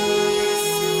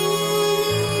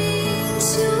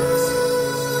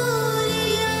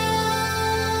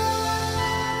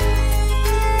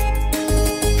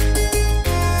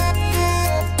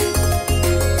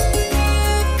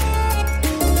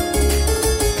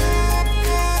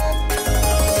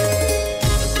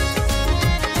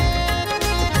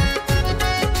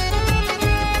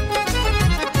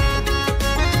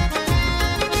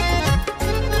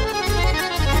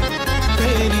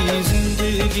तेरी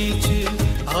जिंदगी च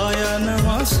आया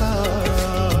नवां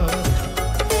साल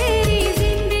तेरी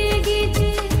जिंदगी च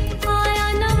आया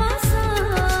नवां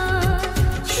साल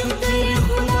शुक्र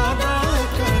खुदा दा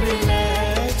कर ले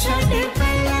छड़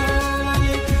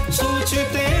पलाए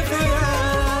सोचते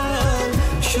ख्याल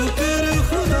शुक्र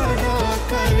खुदा दा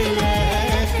कर ले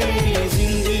तेरी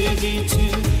जिंदगी च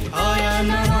आया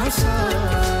नवां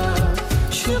साल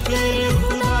शुक्र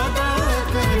खुदा दा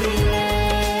कर ले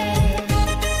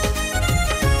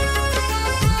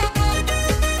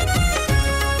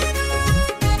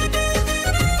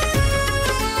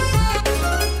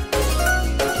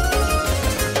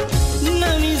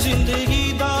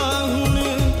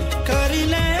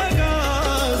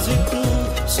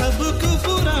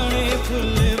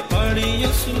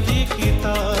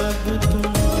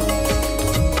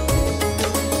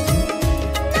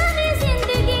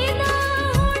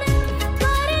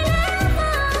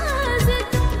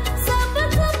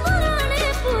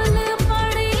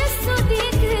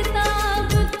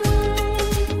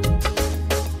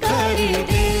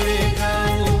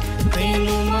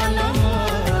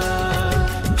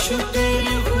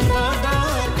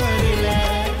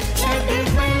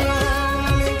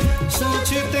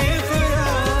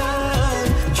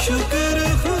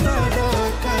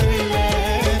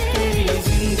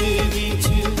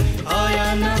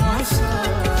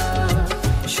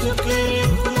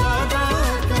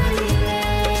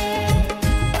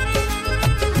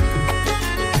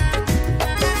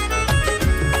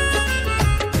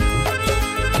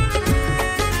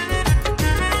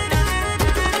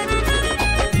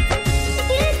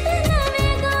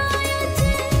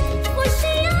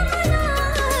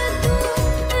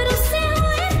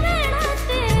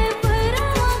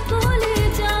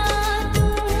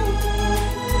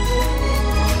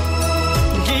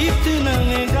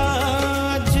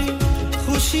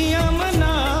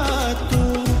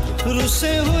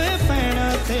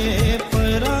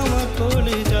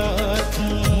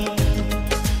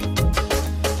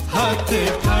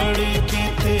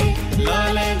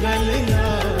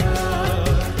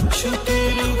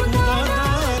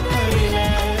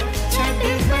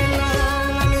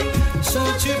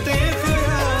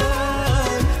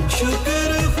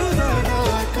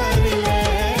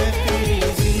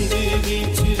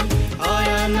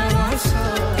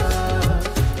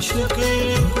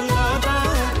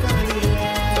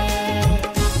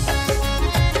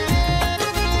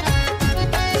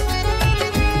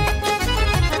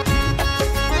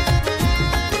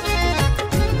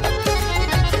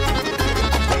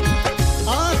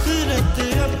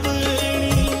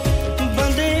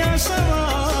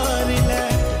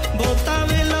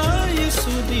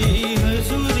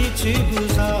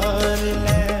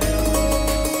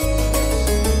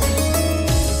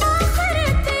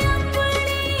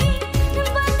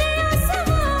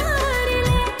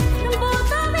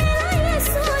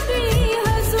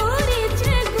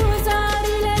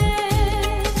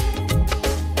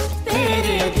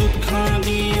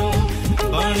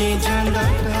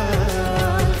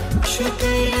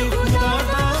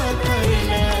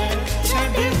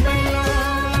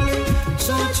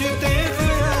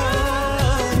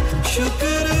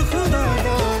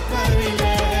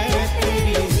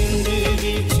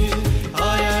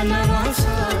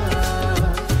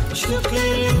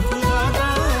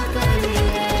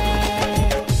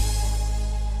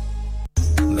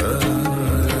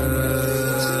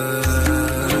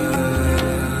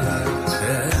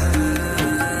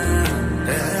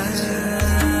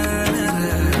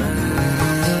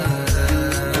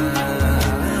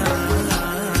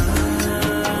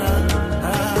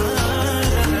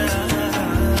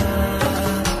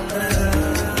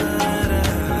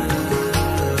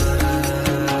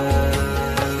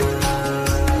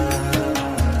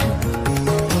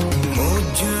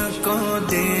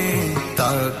दे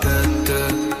ताकत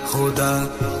खुदा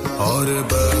और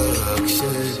बख्श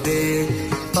दे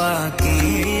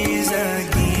पाकीज़गी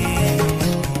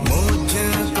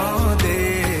मुझको दे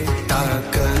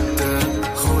ताकत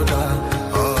खुदा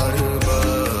और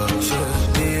बख्श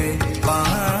दे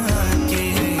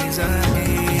पाकीज़गी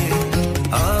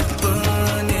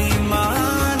अपनी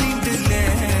मानिद ले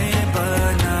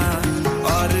बना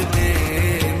और दे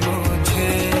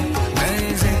मुझे नई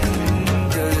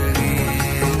जिंदगी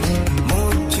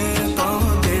मुझको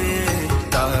दे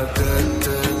ताकत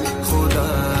खुदा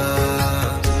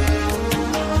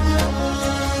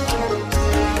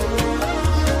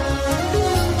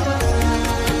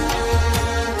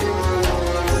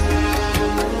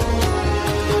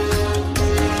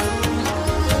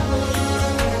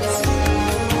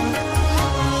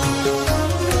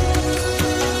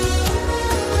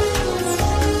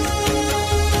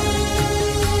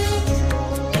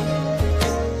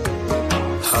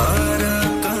हर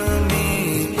कमी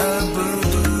अब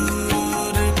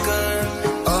दूर कर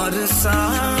और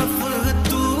साफ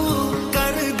तू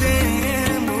कर दे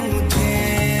मुझे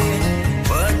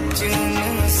वचन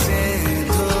से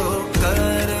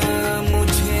धोकर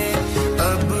मुझे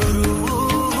अब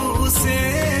रूह से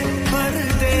भर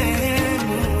दे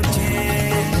मुझे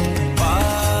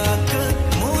पाक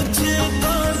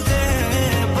मुझको दे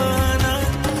बना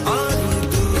और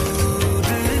दूर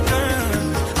कर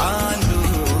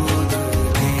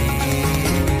आलूदगी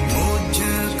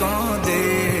मुझको दे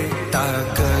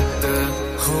ताकत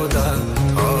खुदा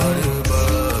और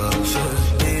बख्श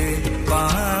दे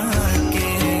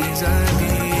पाकीज़गी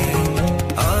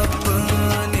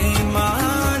अपनी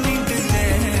मानिद ले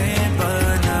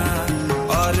बना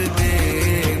और दे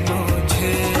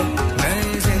मुझे नई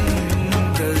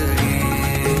जिंदगी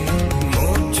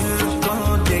मुझको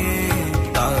दे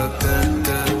ताकत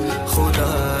खुदा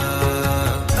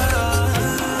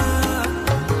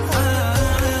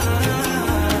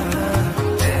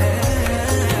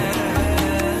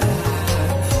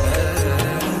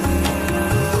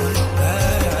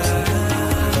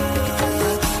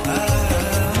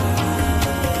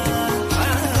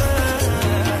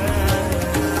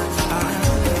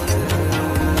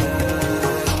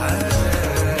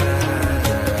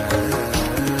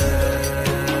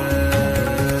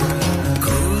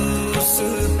क्रूस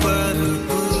पर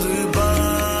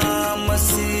कुर्बान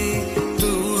मसीह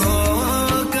तू हो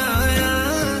गया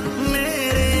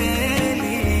मेरे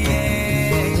लिए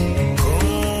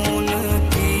खून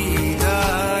की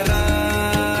धारा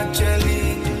चली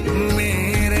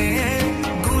मेरे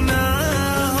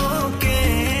गुनाहों के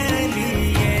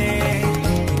लिए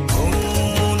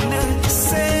खून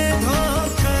से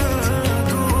धोकर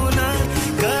गुनाह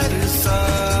कर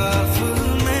साफ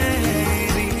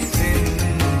मेरी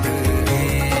जिंदगी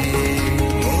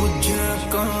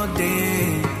मुझको दे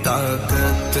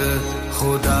ताकत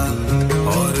खुदा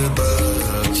और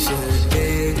बख्श दे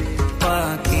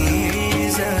पाकीज़गी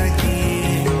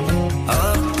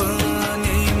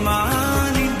अपनी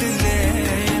मानिद ले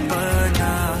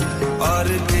बना और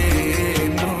दे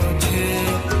मुझे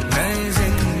नई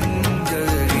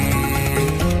जिंदगी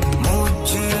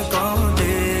मुझको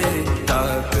दे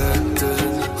ताकत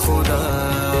खुदा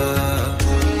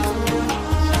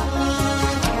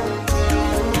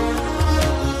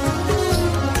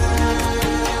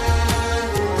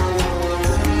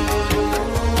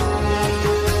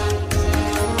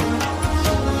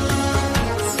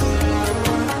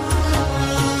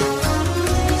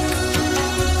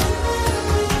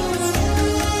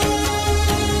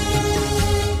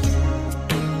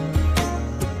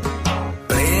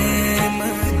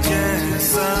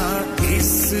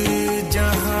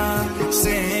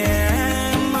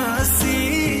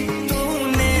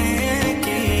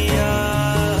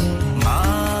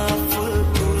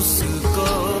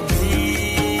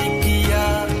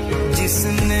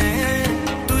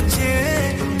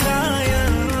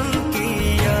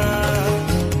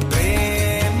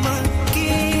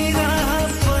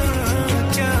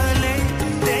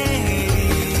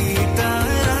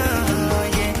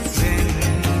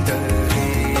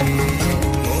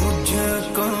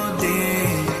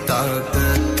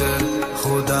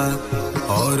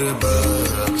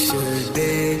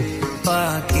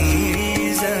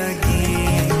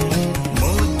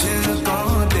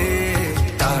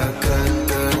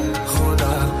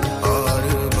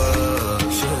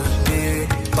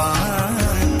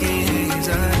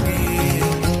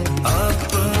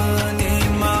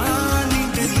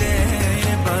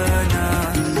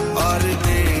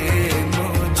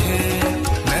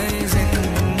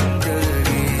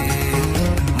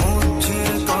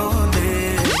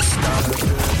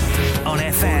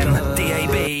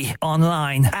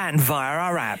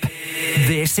crap.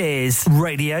 This is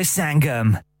Radio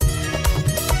Sangam.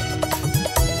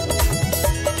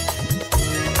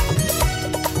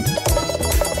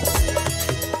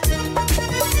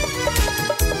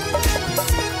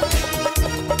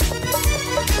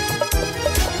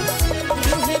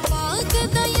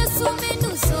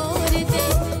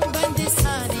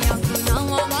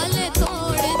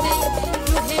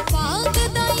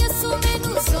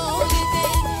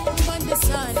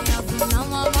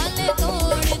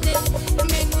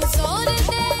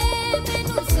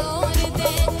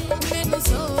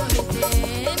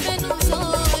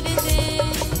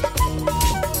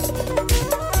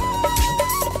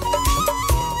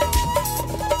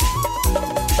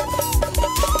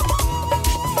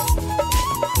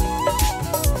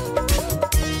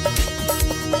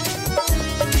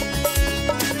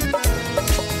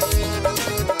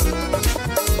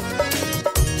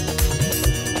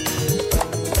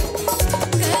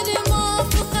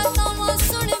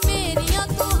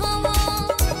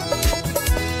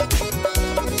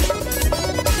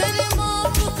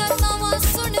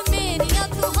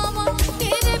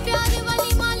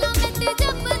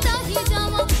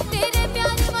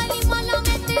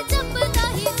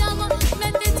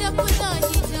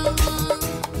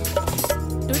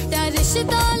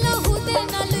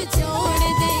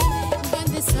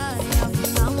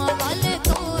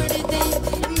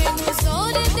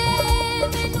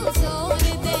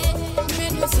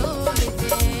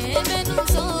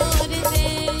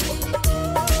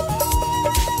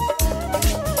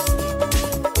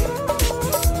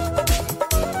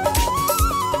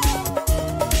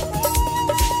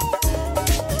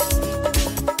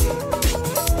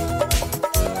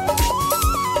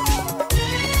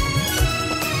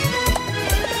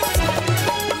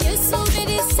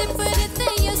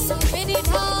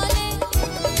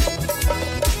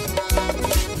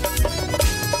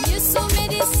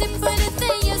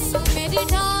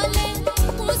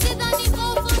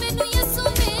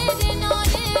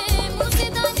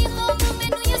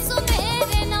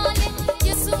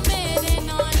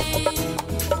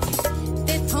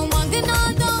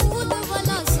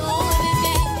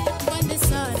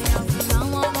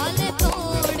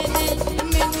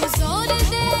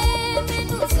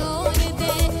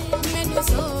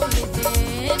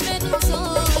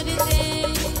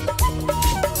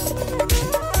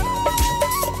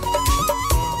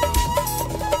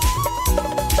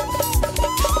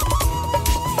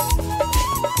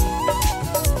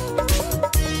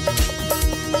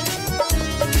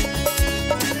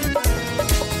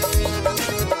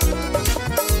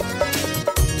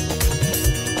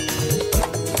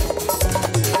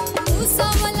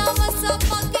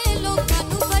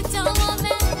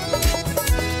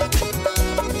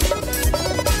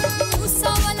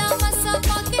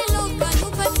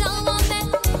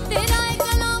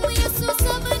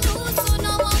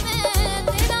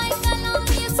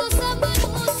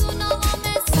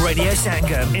 Radio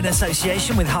Sangam in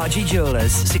association with Haji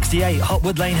Jewellers, 68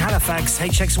 Hotwood Lane, Halifax,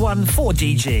 HX1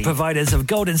 4DG. Providers of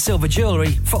gold and silver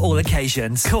jewellery for all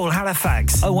occasions. Call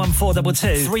Halifax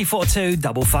 01422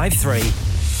 342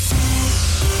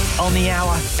 553. On the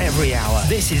hour, every hour.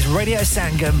 This is Radio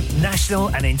Sangam, national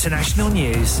and international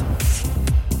news.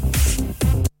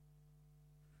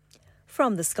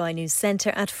 From the Sky News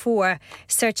Centre at 4.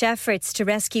 Search efforts to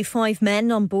rescue 5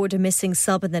 men on board a missing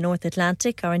sub in the North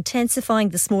Atlantic are intensifying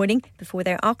this morning before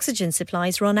their oxygen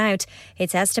supplies run out.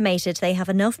 It's estimated they have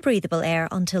enough breathable air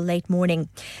until late morning.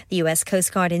 The US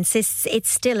Coast Guard insists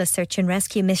it's still a search and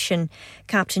rescue mission.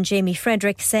 Captain Jamie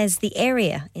Frederick says the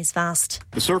area is vast.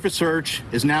 The surface search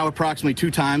is now approximately 2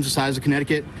 times the size of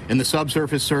Connecticut, and the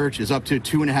subsurface search is up to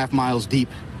 2.5 miles deep,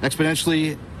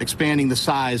 exponentially expanding the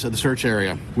size of the search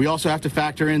area. We also have to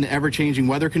factor in the ever-changing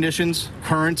weather conditions,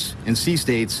 currents, and sea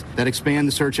states that expand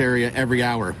the search area every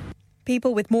hour.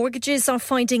 People with mortgages are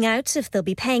finding out if they'll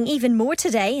be paying even more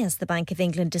today as the Bank of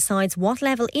England decides what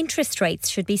level interest rates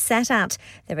should be set at.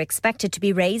 They're expected to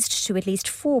be raised to at least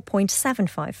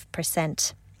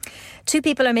 4.75%. 2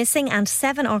 people are missing and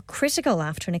 7 are critical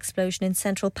after an explosion in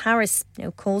central Paris.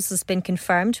 No cause has been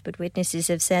confirmed, but witnesses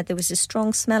have said there was a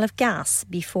strong smell of gas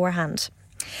beforehand.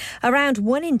 Around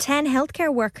 1 in 10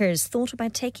 healthcare workers thought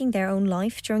about taking their own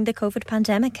life during the COVID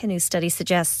pandemic, a new study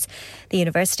suggests. The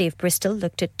University of Bristol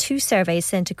looked at 2 surveys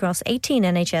sent across 18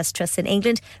 NHS trusts in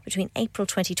England between April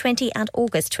 2020 and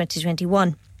August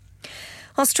 2021.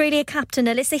 Australia captain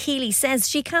Alyssa Healy says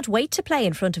she can't wait to play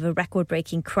in front of a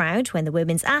record-breaking crowd when the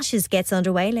Women's Ashes gets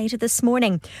underway later this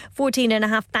morning.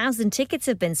 14,500 tickets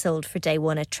have been sold for day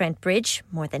 1 at Trent Bridge,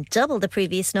 more than double the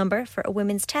previous number for a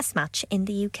women's test match in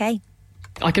the UK.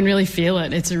 I can really feel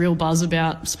it. It's a real buzz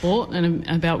about sport and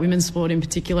about women's sport in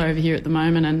particular over here at the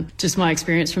moment, and just my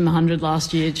experience from the 100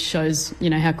 last year shows, you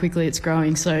know, how quickly it's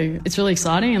growing. So it's really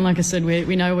exciting, and like I said,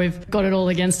 we know we've got it all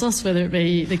against us, whether it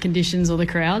be the conditions or the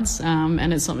crowds,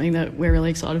 and it's something that we're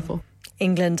really excited for.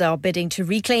 England are bidding to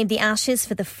reclaim the Ashes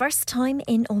for the first time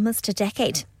in almost a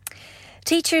decade.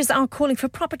 Teachers are calling for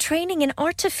proper training in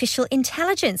artificial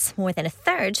intelligence. More than a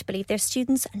third believe their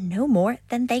students know more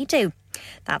than they do.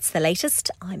 That's the latest.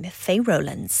 I'm Faye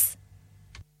Rowlands.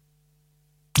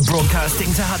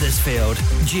 Broadcasting to Huddersfield,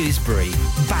 Dewsbury,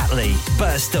 Batley,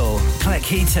 Birstall,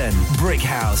 Cleckheaton,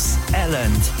 Brickhouse,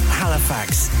 Elland,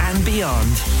 Halifax and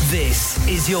beyond. This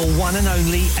is your one and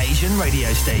only Asian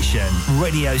radio station.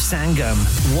 Radio Sangam,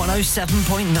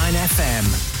 107.9 FM.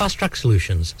 Fast Track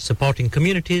Solutions, supporting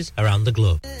communities around the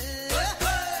globe.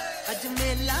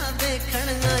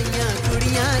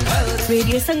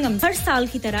 Radio संगम हर साल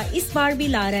की तरह इस बार भी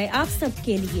ला रहा है आप सब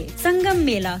के लिए संगम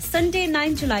मेला Sunday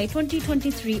 9 July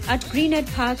 2023 at Greenhead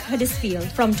Park Huddersfield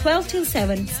from 12 till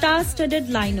 7 star-studded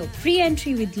lineup free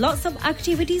entry with lots of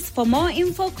activities. For more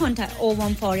info contact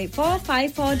 01484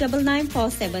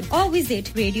 549947 or visit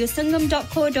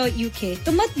radiosangam.co.uk.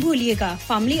 तो मत भूलिएगा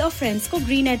family और friends को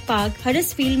Greenhead Park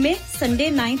Huddersfield में Sunday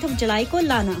 9th of July को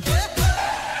लाना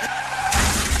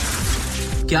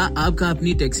क्या आपका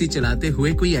अपनी टैक्सी चलाते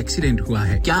हुए कोई एक्सीडेंट हुआ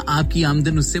है क्या आपकी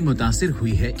आमदन उससे मुतासिर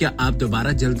हुई है क्या आप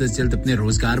दोबारा जल्द से जल्द अपने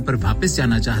रोजगार पर वापस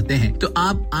जाना चाहते हैं तो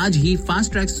आप आज ही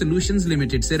फास्ट ट्रैक सॉल्यूशंस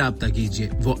लिमिटेड से राब्ता कीजिए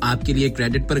वो आपके लिए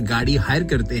क्रेडिट पर गाड़ी हायर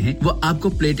करते हैं वो आपको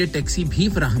प्लेटेड टैक्सी भी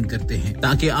फराहम करते हैं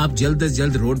ताकि आप जल्द से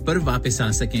जल्द रोड पर वापस आ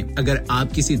सकें अगर आप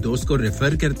किसी दोस्त को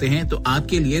रेफर करते हैं तो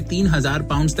आपके लिए 3000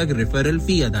 पाउंड तक रेफरल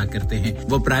फी अदा करते हैं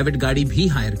वो प्राइवेट गाड़ी भी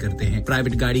हायर करते हैं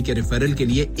प्राइवेट गाड़ी के रेफरल के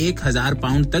लिए 1000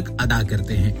 पाउंड तक अदा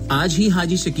करते हैं आज ही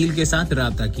हाजी शकील के साथ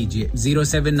राब्ता कीजिए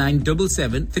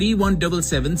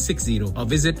 07977317760 और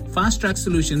visit fast track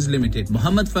solutions limited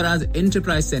Mohammed Faraz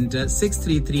enterprise centre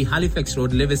 633 Halifax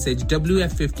road Liversedge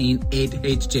WF15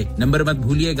 8HJ number मत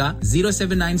भूलिएगा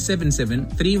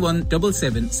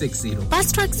 07977317760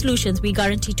 Fast Track Solutions we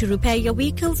guarantee to repair your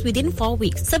vehicles within 4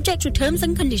 weeks subject to terms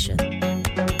and conditions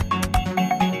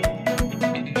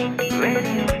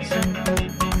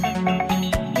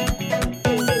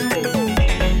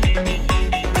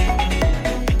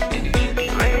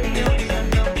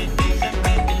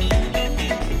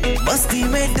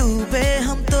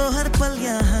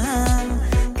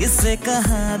किससे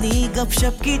कहानी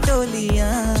गपशप की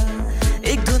टोलियां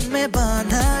एक धुन में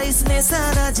बांधा इसने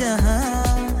सारा जहां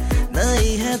नई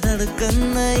है धड़कन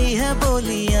नई है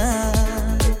बोलियां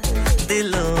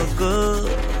दिलों को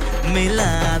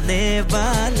मिलाने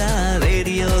वाला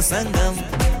रेडियो संगम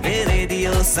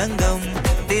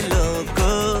दिलों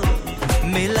को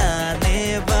मिलाने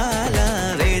वाला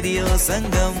रेडियो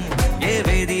संगम ये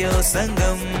रेडियो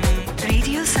संगम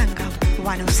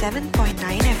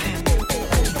 107.9 FM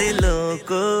दिलों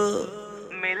को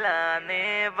मिलाने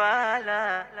वाला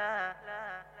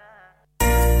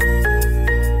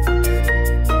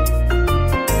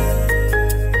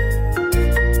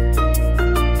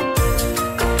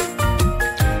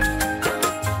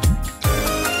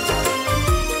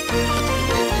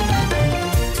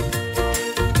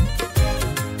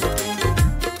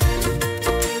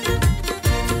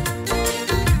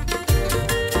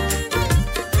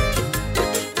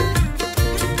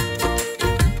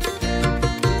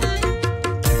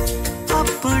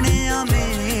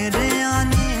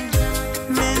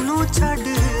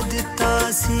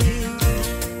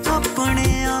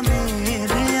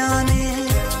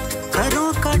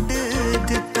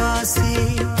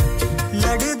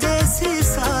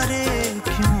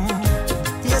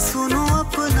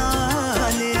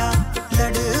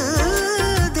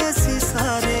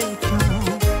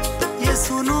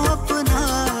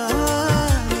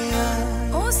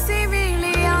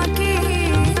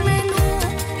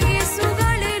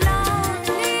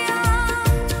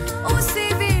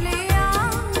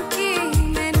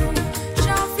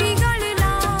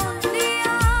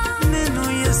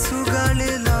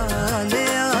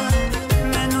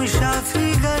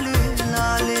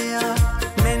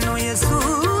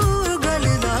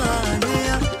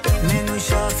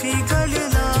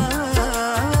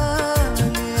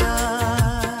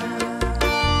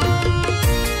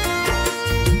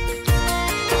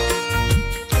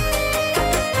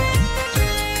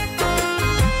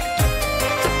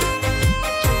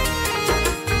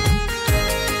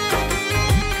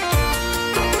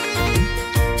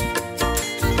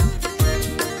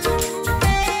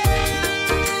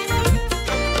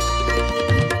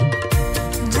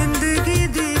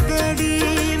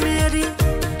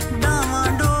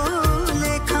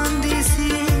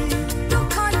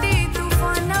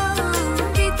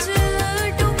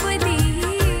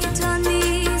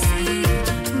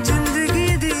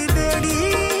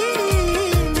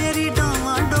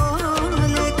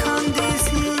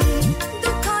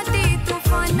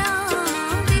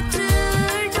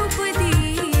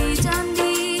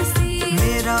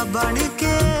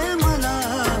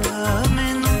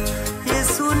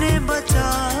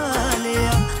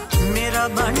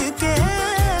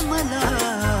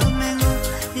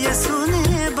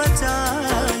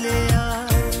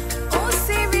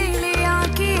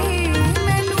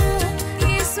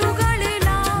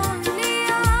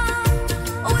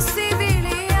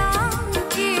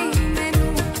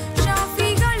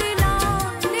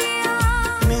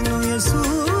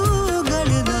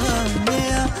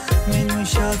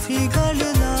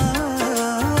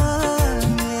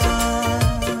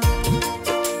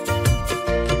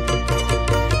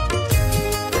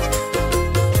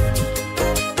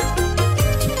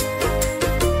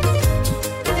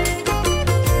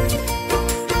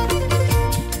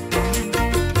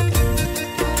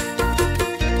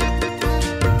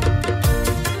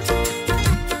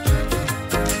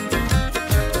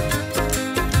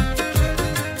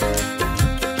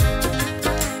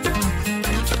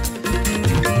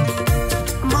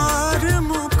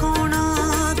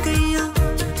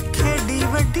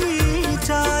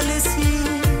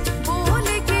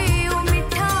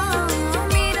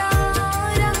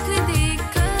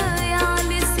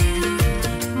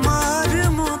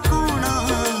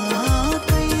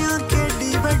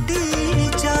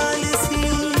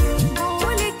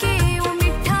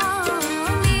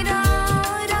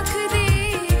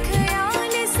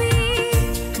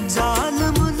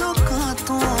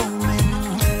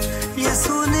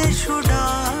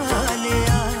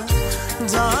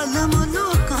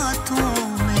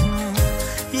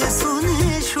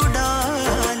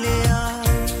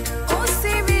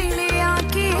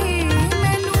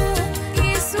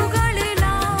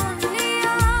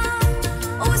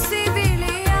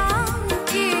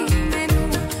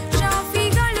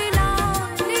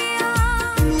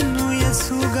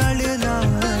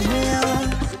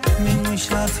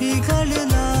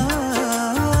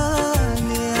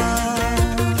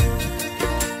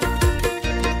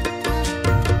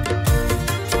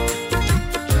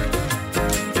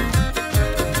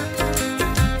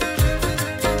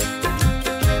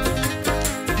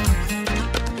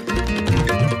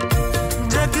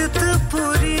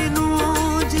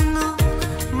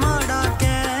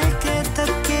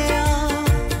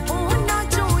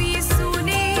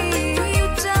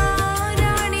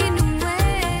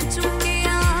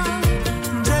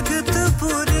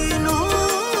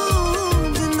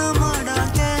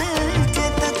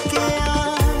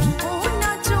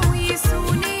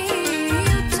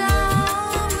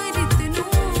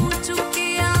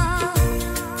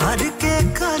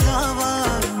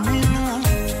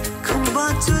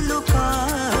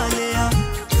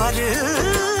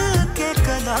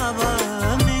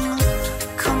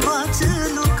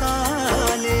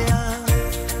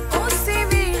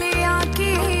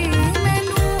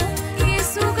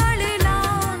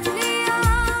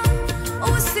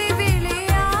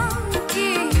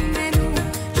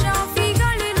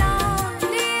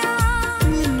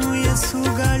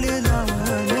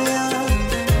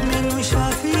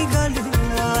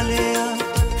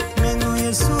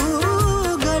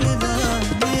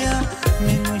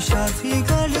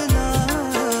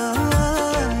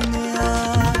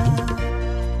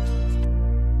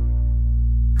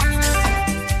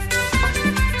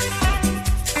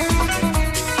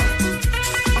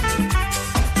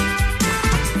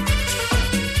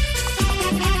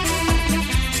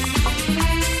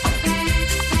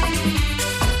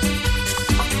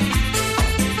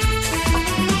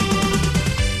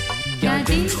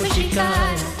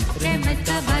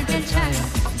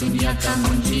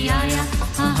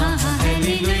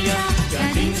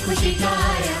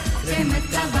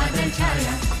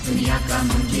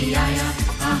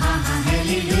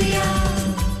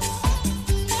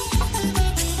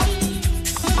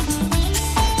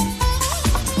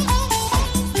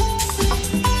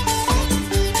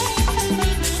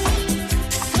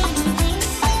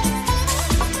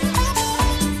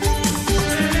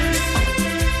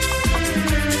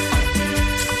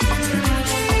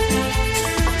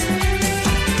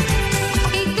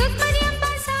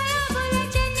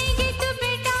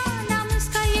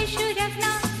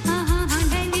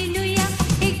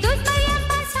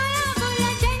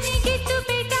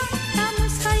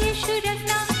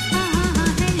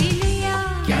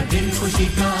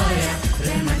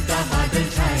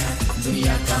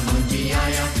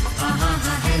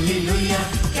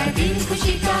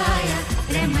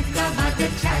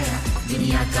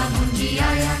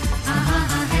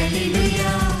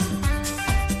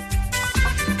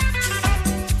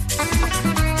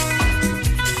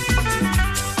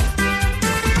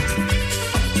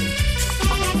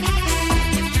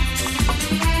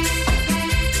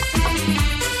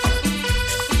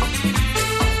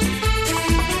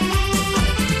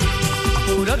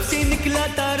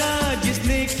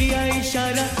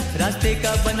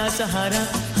सहारा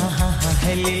हाँ हाँ हाँ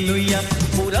हालेलुया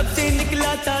पूरब से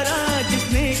निकला तारा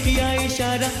जिसने किया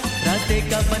इशारा रास्ते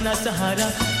का बना सहारा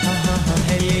हाँ हाँ हाँ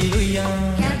हालेलुया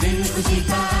क्या दिन खुशी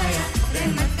का आया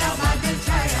रहमत का बादल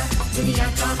छाया दुनिया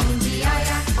का मुंजी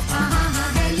आया हाँ हाँ हाँ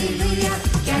हालेलुया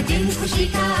क्या दिन खुशी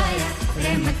का आया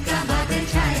रहमत का बादल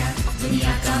छाया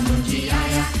दुनिया का मुंजी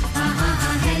आया हाँ हाँ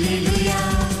हाँ हालेलुया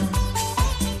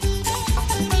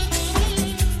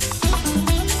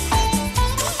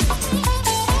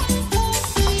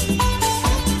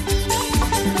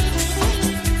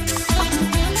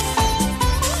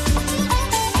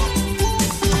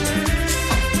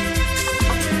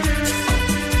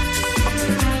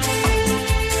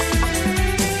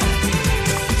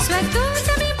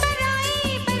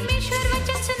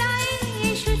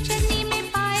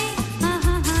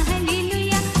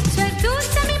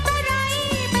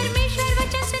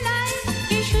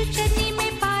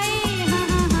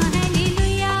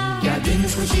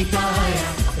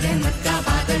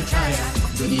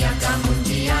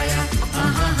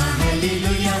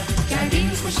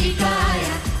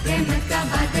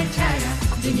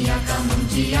दुनिया का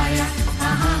मुंजी आया हा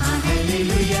हा हा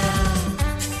हालेलुया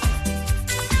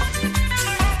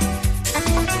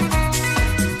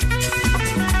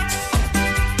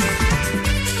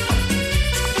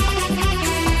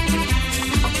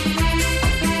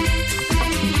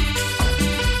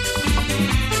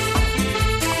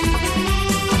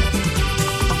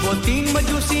वो तीन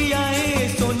मजूसी आए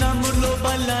सोना मुरलो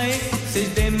बलाए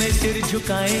सिजदे में सिर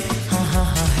झुकाए हा हा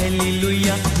हा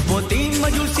हालेलुया वो तीन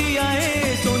मजूसी आए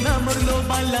सोना मुरलो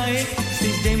बलाए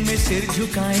सिजदे में सिर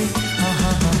झुकाए हा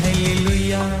हा हा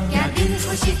हालेलुया क्या दिन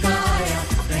खुशी का आया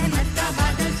रहमत का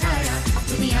बादल छाया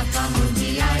दुनिया का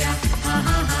मुंजी आया हा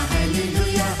हा हा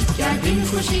हालेलुया क्या दिन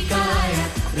खुशी का आया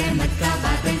रहमत का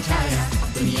बादल छाया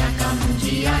दुनिया का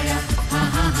मुंजी आया हा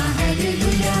हा हा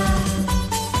हालेलुया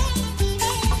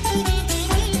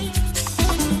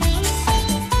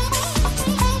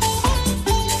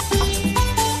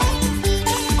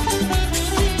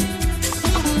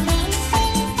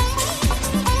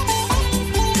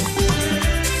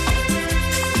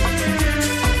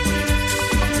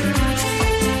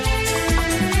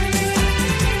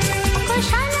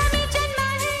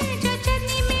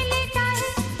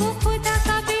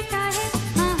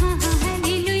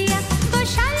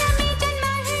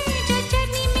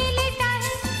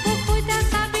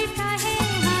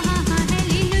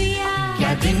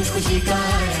खुशी का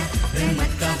आया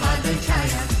रहमत का बादल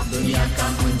छाया दुनिया का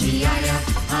मुंजी आया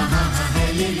हा हा हा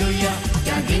हालेलुया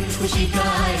क्या दिन खुशी का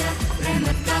आया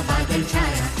रहमत का बादल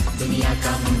छाया दुनिया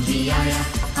का मुंजी आया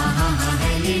हा हा हा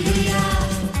हालेलुया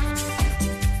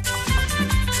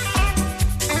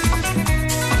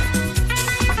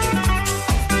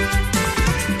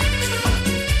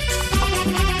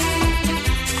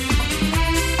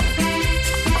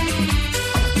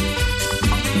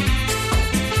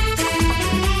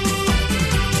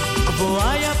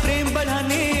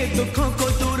दुखों को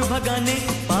दूर भगाने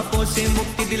पापों से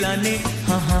मुक्ति दिलाने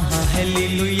हा हा हा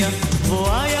हालेलुया वो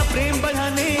आया प्रेम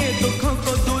बढ़ाने दुखों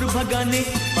को दूर भगाने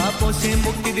पापों से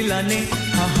मुक्ति दिलाने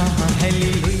हा हा हा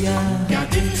हालेलुया क्या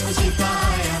दिन खुशी का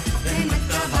आया रहमत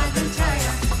का बादल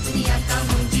छाया दुनिया का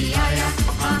मुंजी आया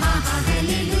हा हा हा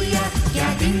हालेलुया क्या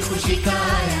दिन खुशी का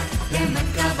आया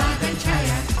रहमत का बादल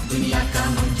छाया दुनिया का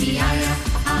मुंजी आया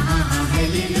हा हा हा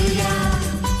हालेलुया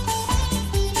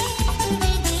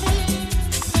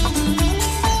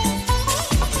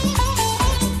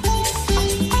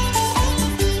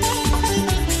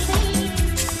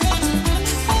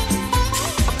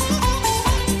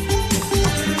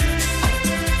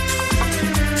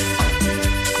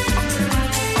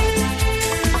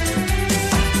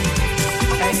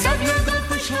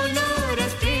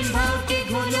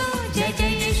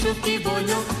की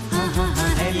बोलो हा हा हा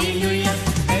हालेलुया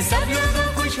ऐ सब लोग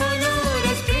खुश हो लो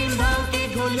रस प्रेम भाव के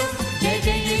घोलो जय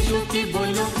जय यीशु की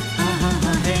बोलो हा हा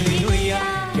हा हालेलुया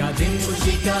क्या दिन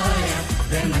खुशी का आया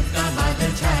रहमत का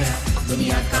बादल छाया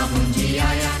दुनिया का मुंजी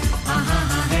आया हा हा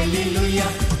हा हालेलुया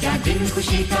क्या दिन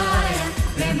खुशी का आया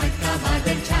रहमत का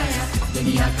बादल छाया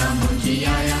दुनिया का मुंजी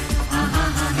आया हा हा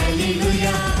हा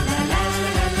हालेलुया ला ला ला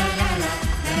ला ला ला ला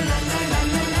ला ला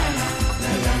ला ला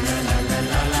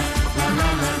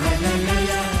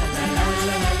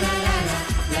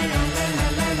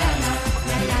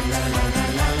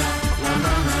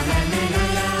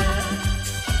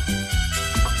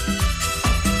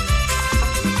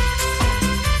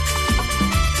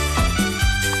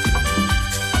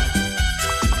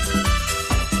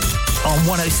On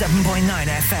 107.9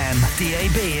 FM,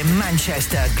 DAB in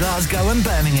Manchester, Glasgow and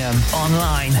Birmingham.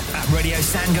 Online at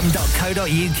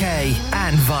radiosangam.co.uk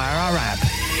and via our app.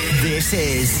 This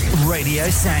is Radio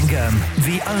Sangam,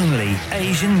 the only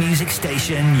Asian music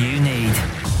station you need.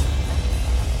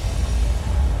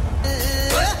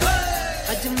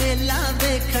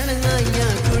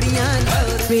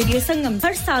 Radio संगम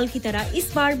हर साल की तरह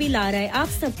इस बार भी ला रहा है आप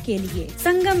सब के लिए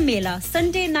संगम मेला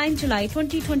Sunday 9 July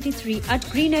 2023 at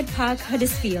Greenhead Park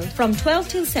Huddersfield from 12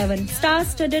 till 7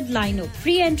 star-studded lineup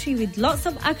free entry with lots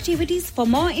of activities for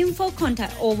more info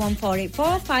contact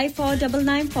 01484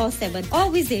 549947 or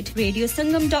visit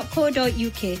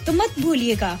radiosangam.co.uk तो मत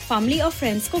भूलिएगा family और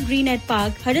friends को Greenhead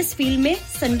Park Huddersfield में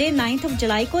Sunday 9th of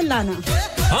July को लाना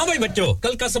हां भाई बच्चों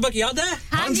कल का सबक याद है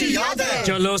हां जी याद है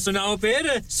चलो सुनाओ फिर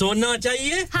सोना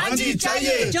चाहिए हां जी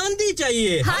चाहिए चांदी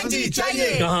चाहिए हां जी चाहिए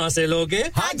कहां से लोगे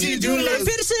हाजी जूलर्स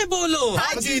फिर से बोलो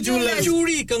हाजी जूलर्स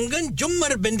चूड़ी कंगन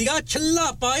झुमर बिंदिया छल्ला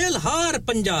पायल हार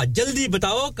पंजा जल्दी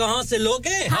बताओ कहां से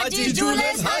लोगे हाजी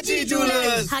जूलर्स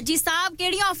हाजी साहब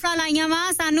केड़ी ऑफर लाईया वा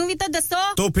सानू भी तो दसो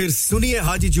तो फिर सुनिए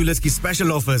हाजी जूलर्स की स्पेशल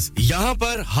ऑफर्स यहां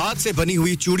पर हाथ से बनी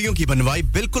हुई चूड़ियों की बनवाई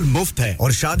बिल्कुल मुफ्त है और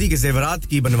शादी के जेवरात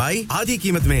की बनवाई आधी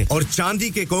कीमत में और चांदी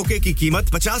के कोके की कीमत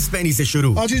 50 पैसे से शुरू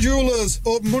Haji Jewellers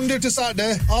open Monday to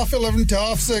Saturday 11:30 to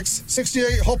 6:30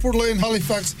 68 Hopwood Lane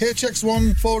Halifax HX1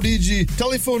 4DG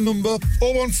telephone number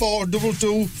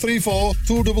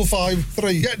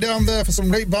 01422342553 get down there for some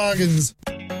great bargains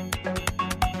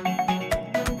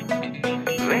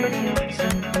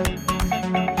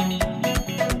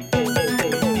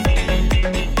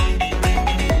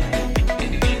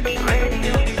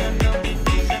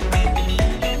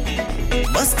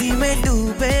मस्ती में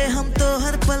डूबे हम तो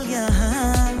हर पल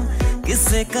यहाँ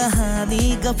किस्से कहानी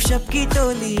गपशप की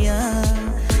टोलियां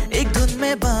एक धुन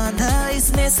में बांधा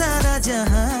इसने सारा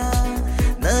जहां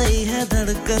नई है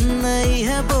धड़कन नई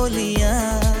है बोलियां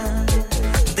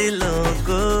दिलों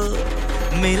को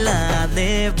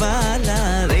मिलाने वाला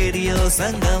रेडियो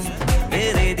संगम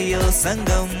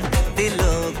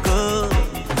दिलों को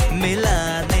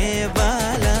मिलाने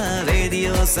वाला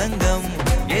रेडियो संगम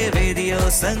ये रेडियो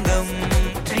संगम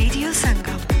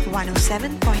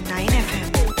 107.9 FM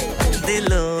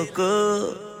दिलों को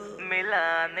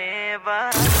मिलाने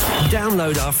वाला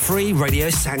Download our free Radio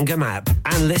Sangam app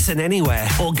and listen anywhere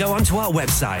or go onto our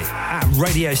website at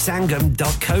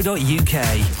radiosangam.co.uk.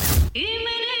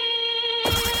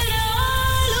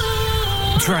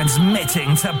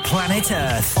 Transmitting to planet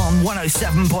Earth on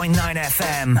 107.9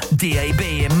 FM, DAB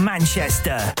in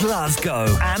Manchester, Glasgow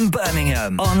and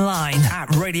Birmingham. Online at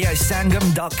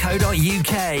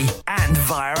radiosangam.co.uk and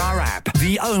via our app.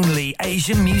 The only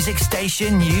Asian music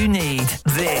station you need.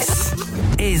 This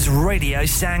is Radio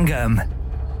Sangam.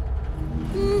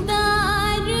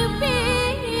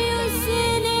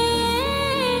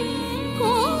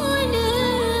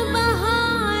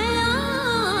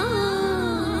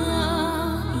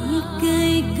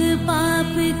 एक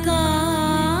पाप का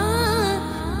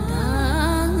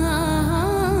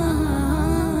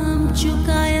दाम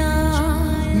चुकाया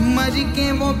मर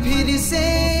के वो फिर से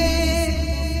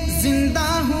जिंदा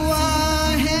हुआ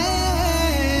है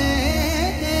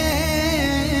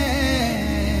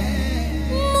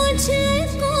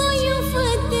मुझको यूं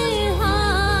फतहा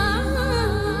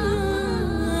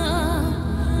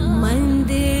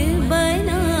मंदिर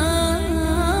बना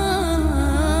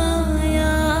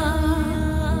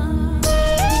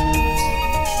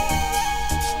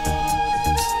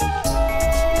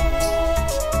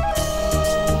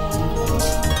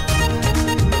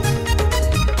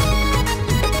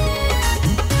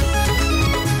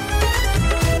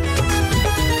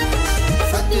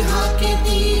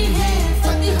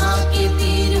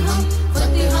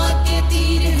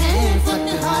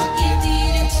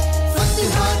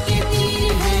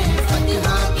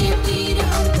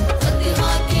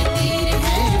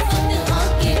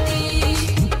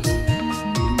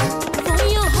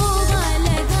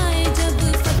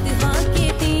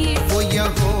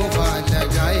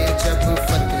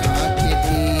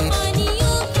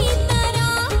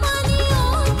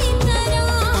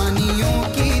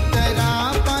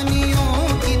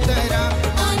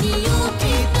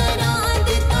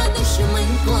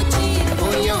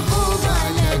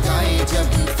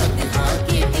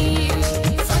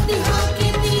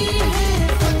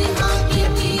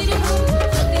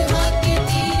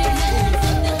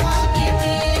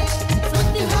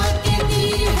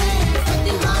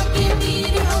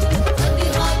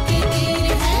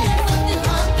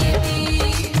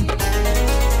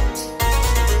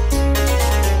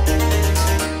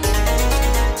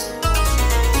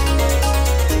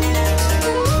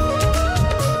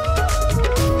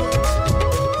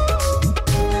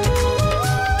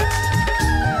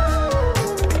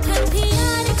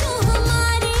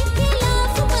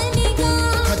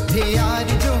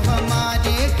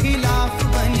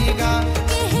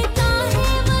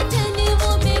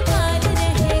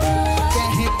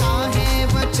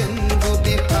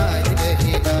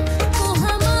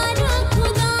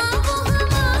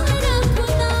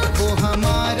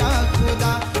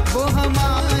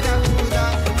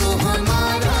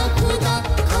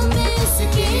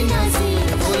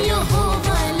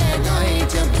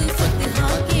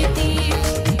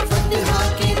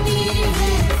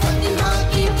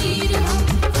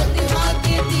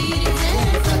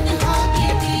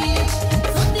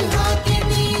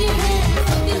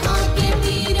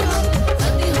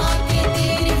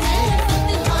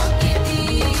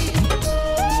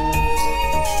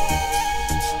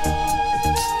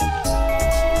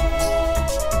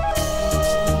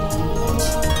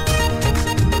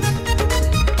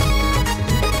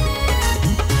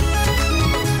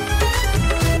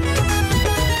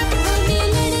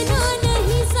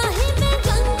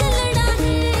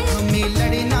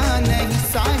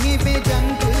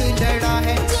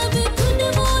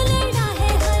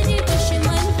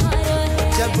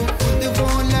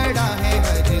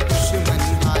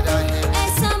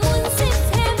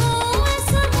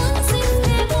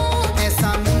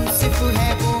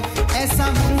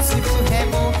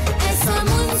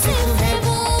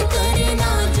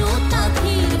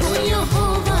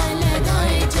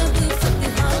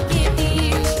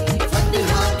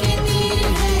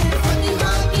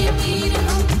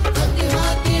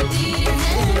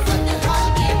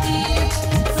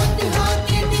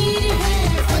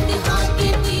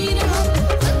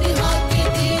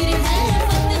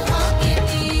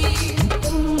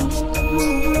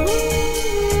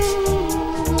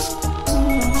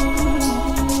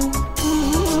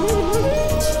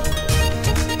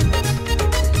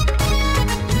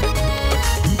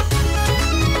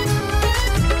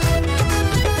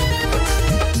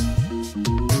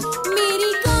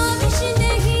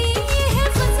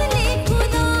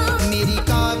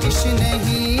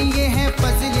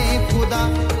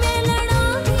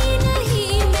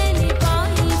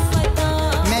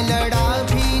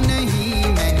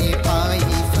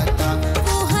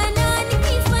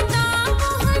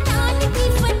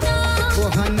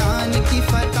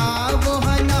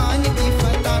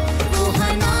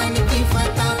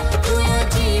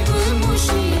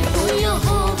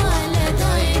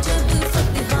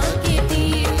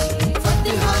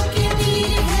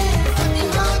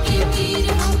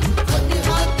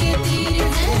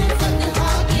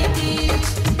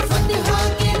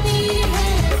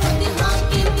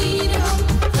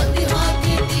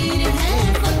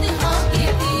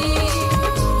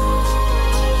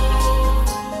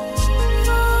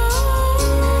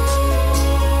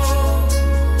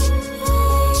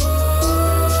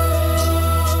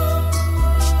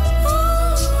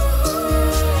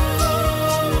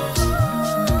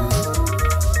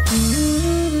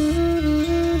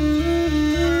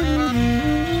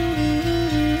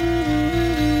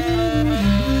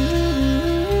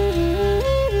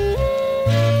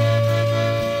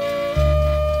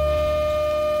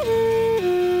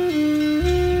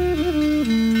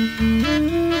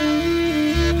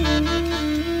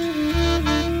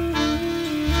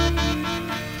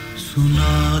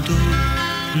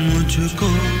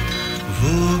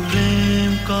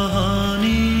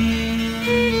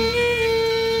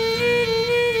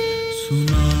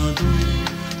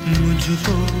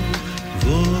मुझको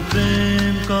वो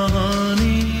प्रेम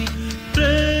कहानी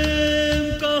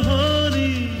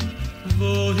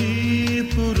वो ही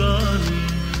पुरानी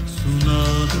सुना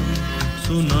दो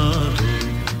सुना दो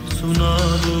सुना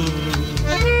दो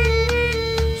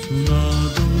सुना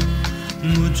दो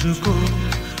मुझको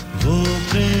वो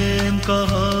प्रेम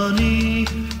कहानी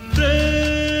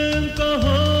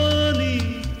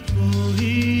वो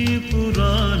ही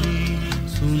पुरानी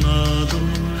सुना दो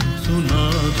सुना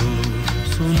दो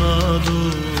सुना दो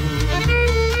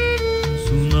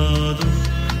सुना दो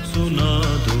सुना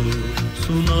दो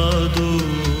सुना दो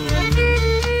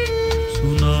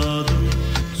सुना दो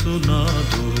सुना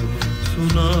दो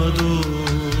सुना दो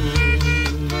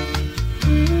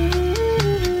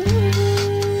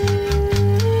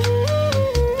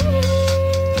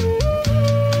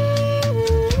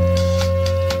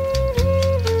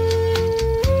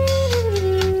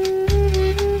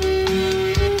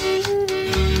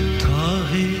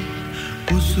काहे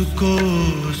उसको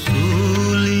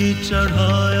सूली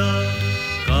चढ़ाया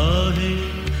काहे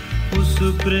उस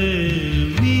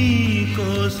प्रेमी को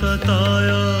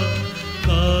सताया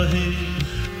काहे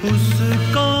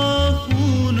उसका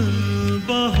खून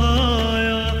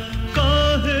बहाया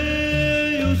काहे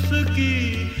उसकी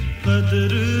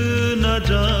कदर न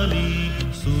जानी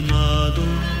सुना दो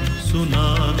सुना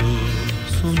दो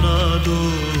सुना दो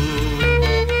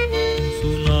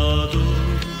सुना दो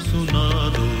सुना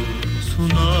दो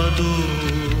सुना दो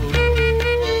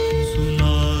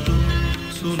सुना दो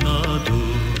सुना दो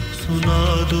सुना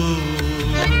दो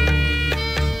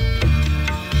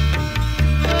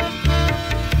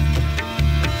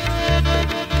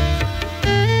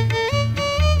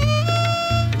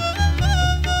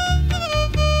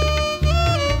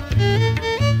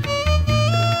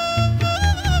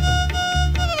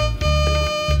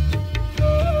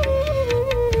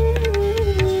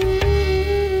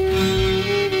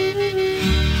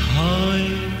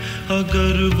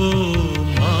अगर वो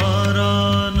मारा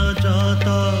न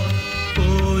जाता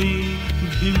कोई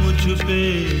भी मुझ पे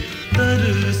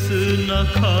तरस न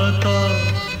खाता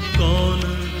कौन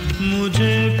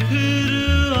मुझे फिर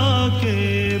आके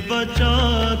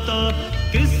बचाता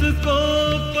किसको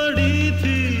पड़ी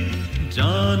थी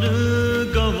जान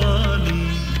गवानी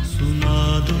सुना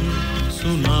दो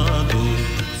सुना दो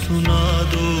सुना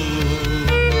दो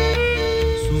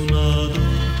सुना दो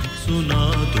सुना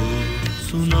दो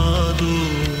सुना दो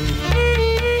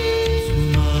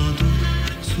सुना दो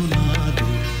सुना दो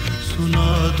सुना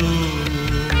दो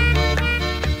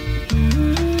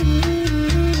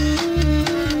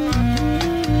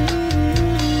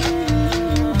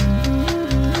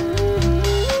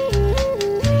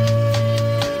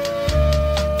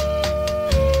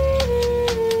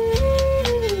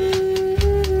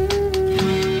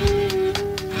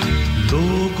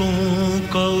लोगों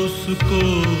का उसको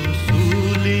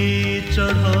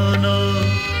चढ़ाना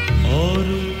और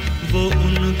वो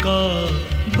उनका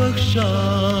बख्शा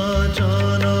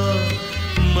जाना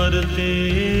मरते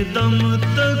दम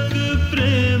तक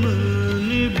प्रेम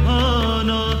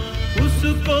निभाना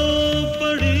उसको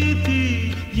पड़ी थी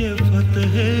ये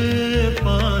फतह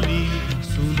पानी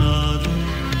सुना दो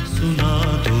सुना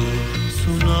दो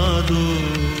सुना दो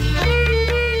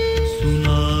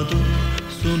सुना दो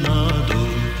सुना दो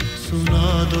सुना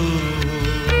दो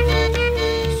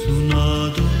सुना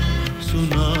दो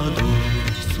सुना दो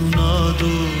सुना दो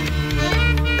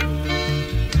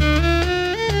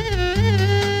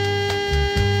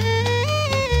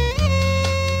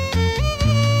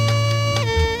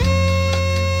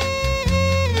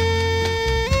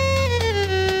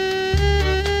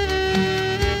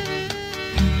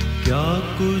क्या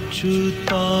कुछ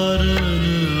तारन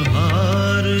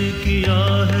हार किया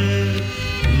है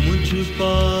मुझ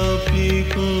पापी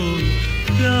को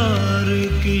प्यार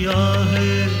किया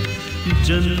है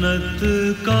जन्नत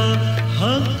का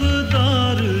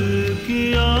हकदार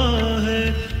किया है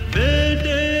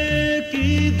बेटे की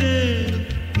दे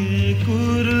के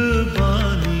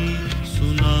कुर्बानी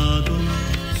सुना दो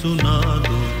सुना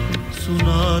दो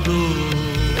सुना दो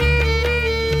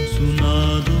सुना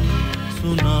दो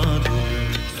सुना दो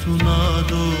सुना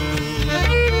दो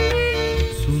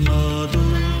सुना दो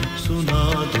सुना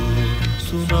दो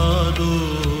सुना दो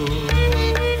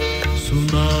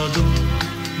सुना दो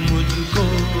मुझको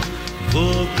वो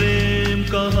प्रेम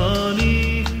कहानी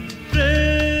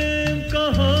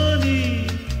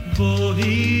वो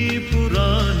ही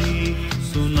पुरानी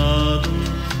सुना दो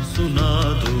सुना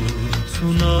दो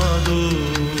सुना दो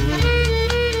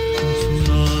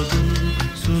सुना दो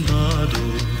सुना दो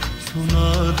सुना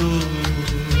दो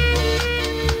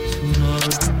सुना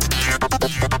दो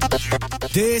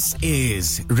This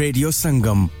is Radio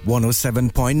Sangam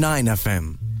 107.9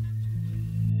 FM.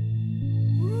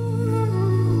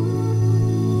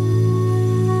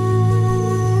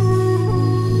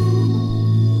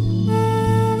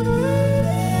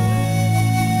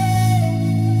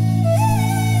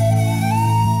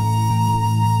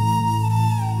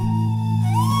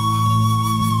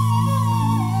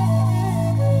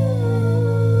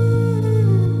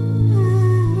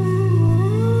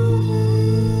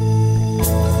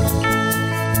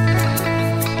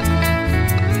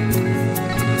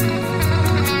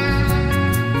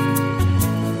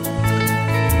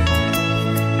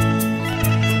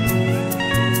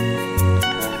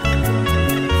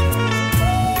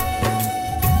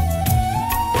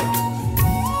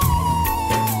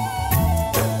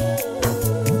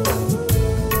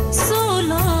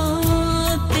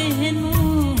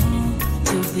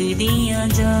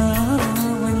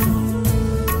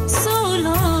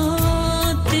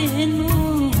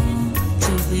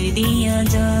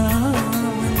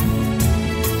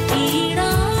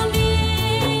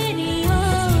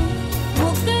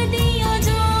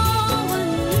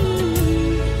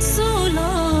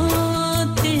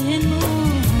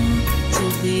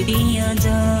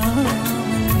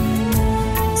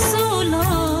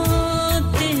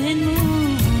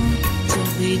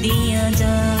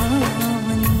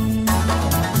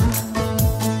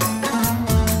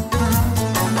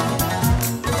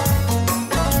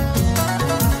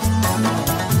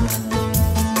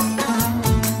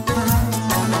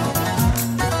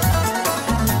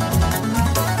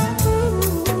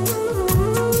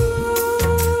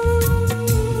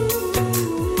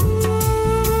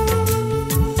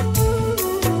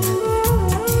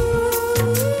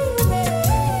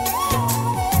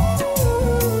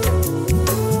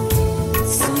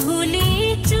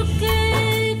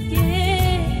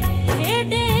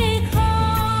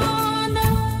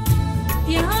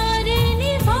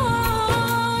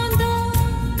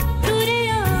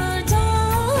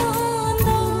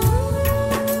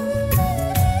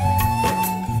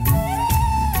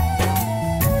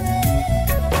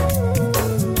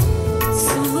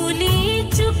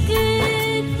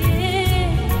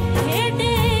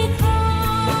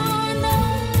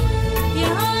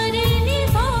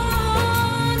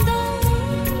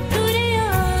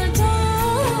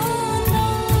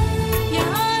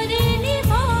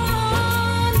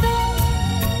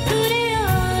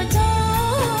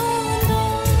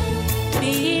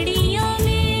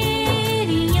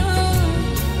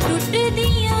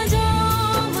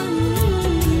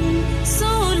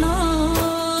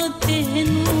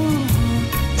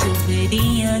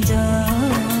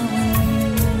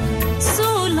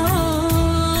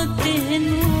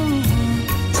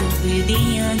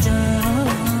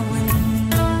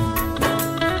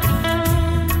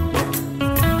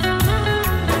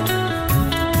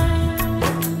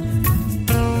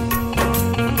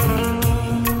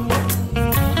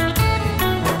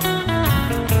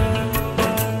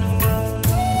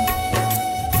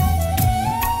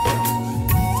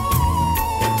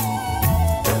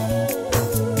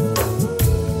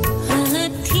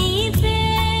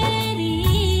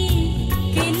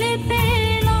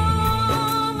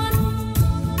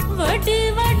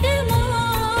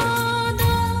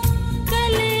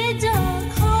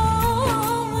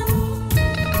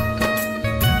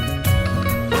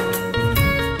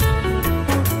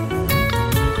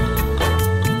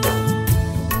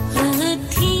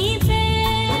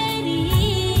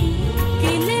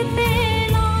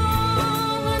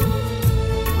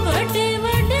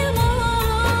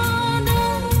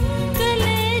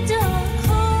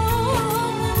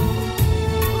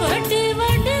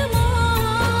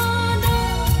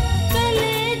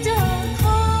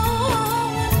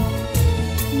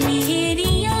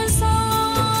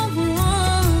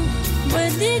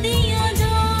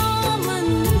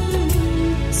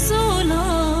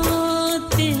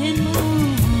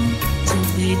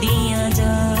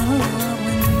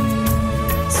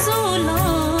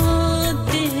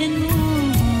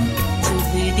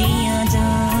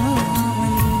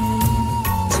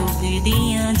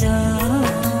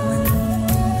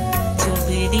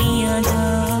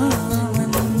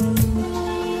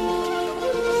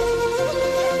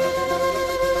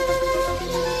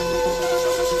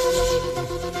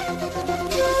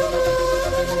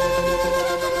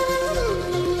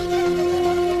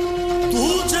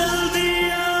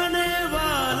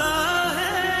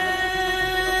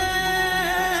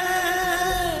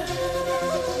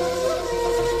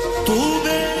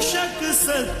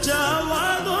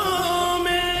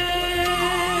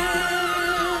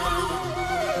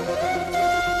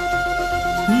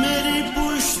 मेरी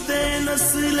पुश्ते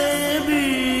नस्लें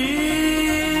भी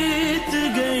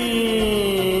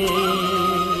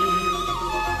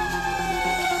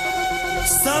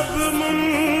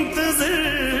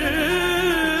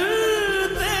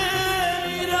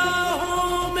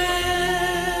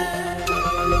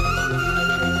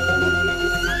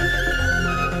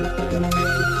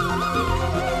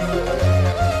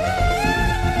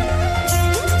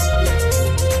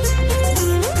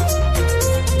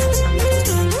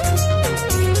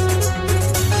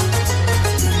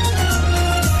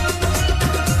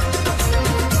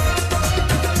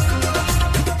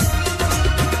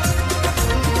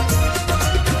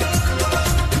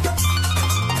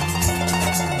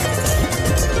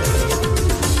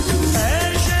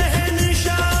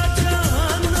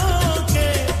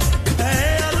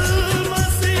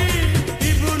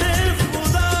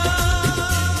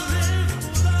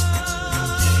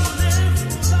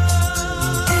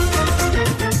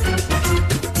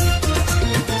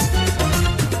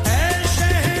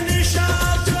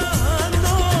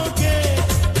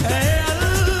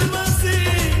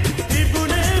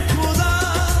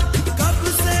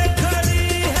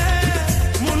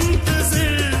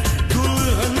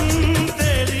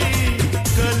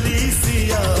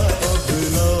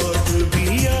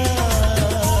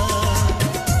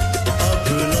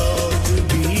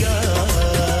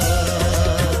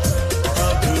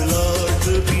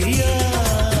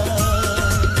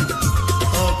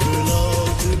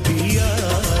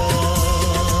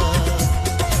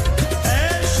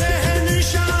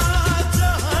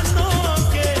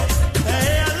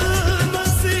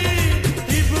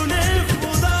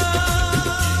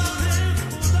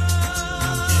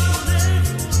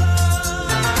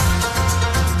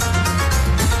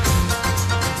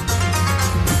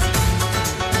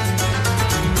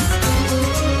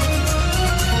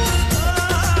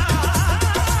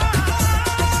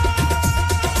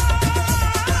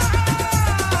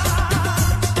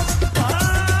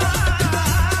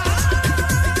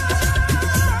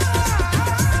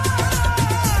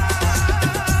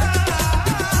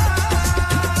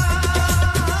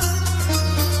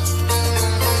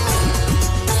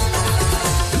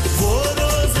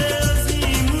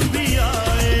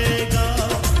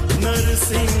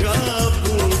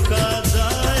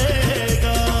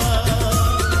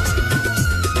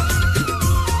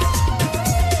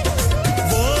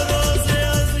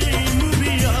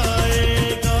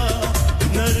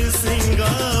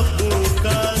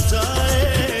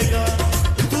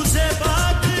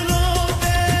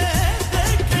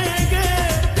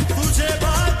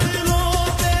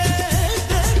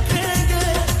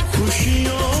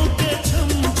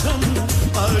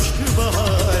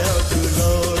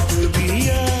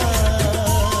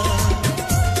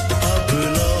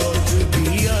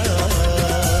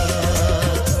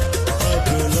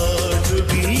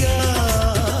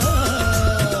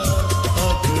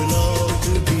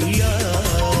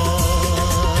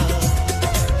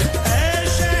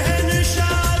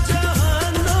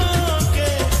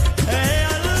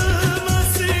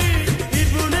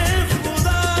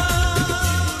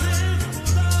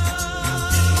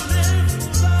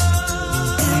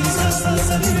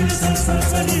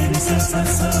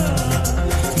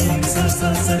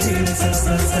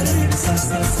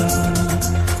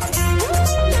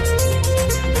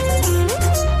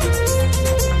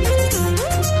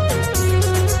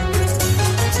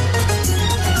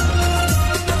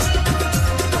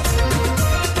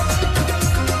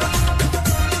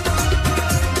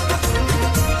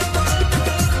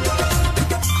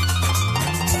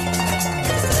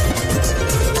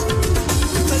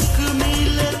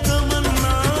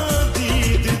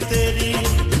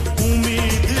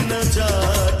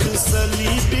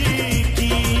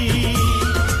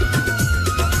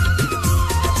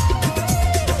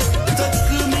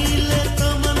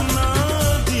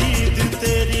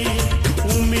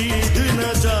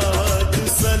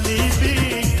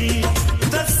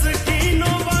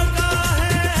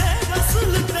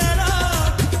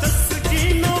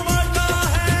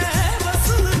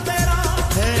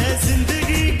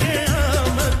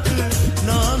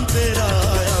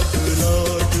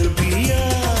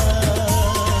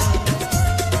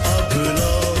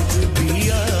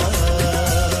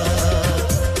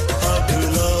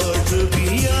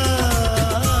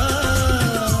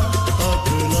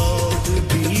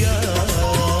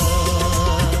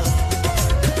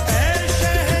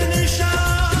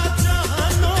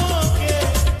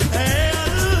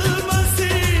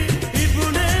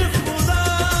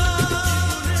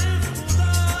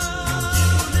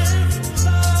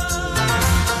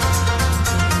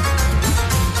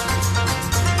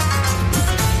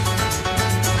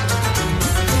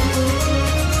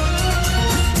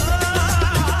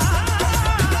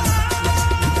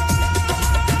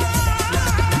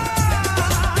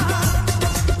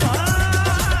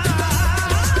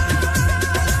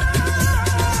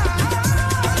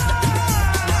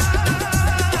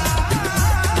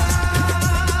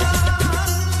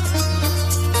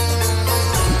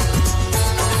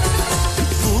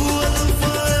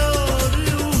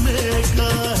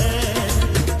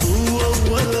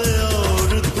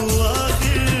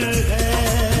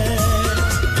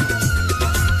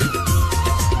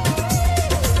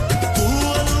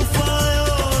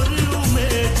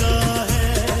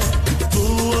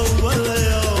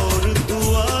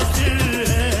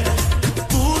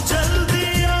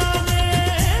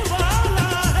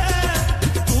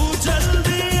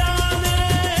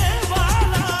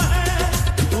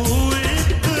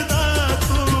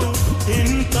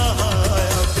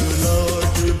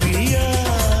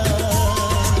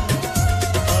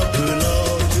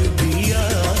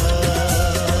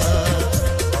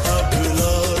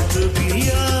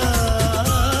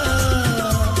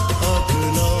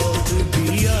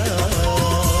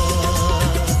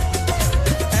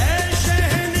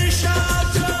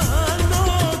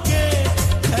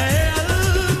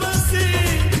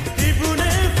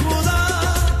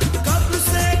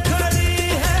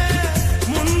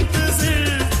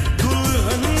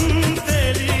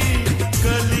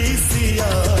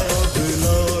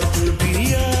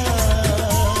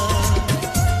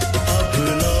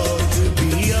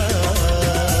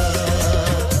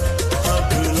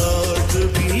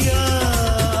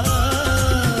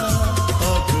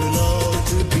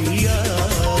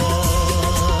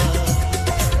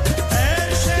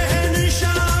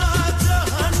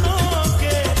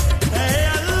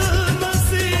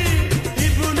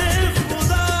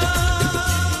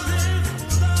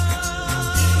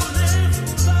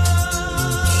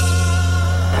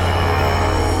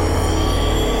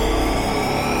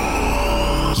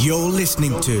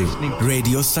listening to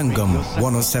Radio Sangam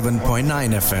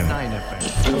 107.9 FM.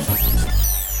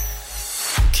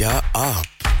 क्या आप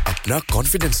अपना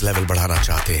कॉन्फिडेंस लेवल बढ़ाना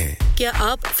चाहते हैं? क्या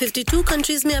आप 52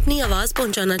 कंट्रीज में अपनी आवाज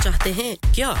पहुंचाना चाहते हैं?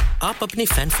 क्या आप अपनी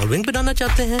फैन फॉलोइंग बनाना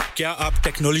चाहते हैं? क्या आप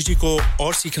टेक्नोलॉजी को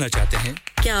और सीखना चाहते हैं?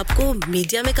 क्या आपको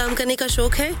मीडिया में काम करने का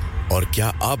शौक है? और क्या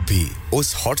आप भी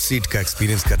उस हॉट सीट का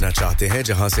एक्सपीरियंस करना चाहते हैं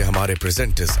जहां से हमारे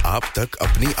प्रेजेंटर्स आप तक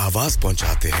अपनी आवाज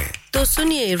पहुंचाते हैं? तो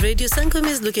सुनिए, Radio Sangam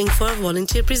is looking for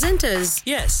volunteer presenters.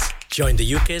 Yes, join the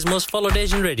UK's most followed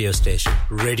Asian radio station,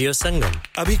 Radio Sangam.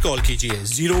 अभी कॉल कीजिए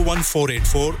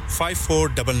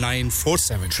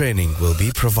 01484549947. Training will be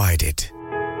provided.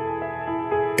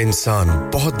 इंसान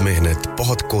बहुत मेहनत,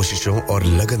 बहुत कोशिशों और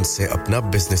लगन से अपना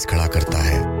बिजनेस खड़ा करता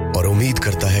है और उम्मीद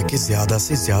करता है कि ज्यादा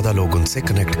से ज्यादा लोग उनसे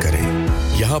कनेक्ट करें।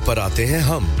 यहाँ पर आते हैं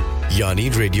हम, यानी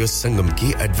रेडियो संगम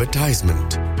की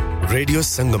एडवर्टाइजमेंट। रेडियो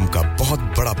संगम का बहुत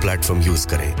बड़ा प्लेटफॉर्म यूज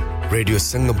करें। रेडियो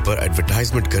संगम पर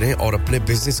एडवर्टाइजमेंट करें और अपने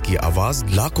बिजनेस की आवाज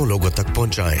लाखों लोगों तक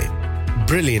पहुंचाएं।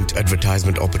 Brilliant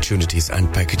advertisement opportunities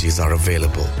and packages are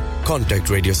available. Contact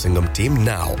Radio Sangam team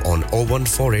now on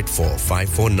 01484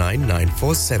 549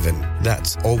 947.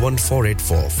 That's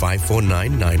 01484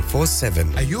 549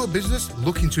 947. Are you a business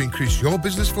looking to increase your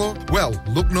business flow? Well,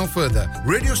 look no further.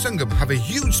 Radio Sangam have a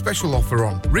huge special offer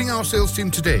on. Ring our sales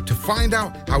team today to find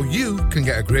out how you can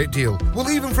get a great deal.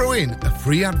 We'll even throw in a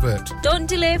free advert. Don't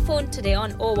delay, phone today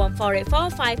on 01484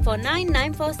 549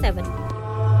 947.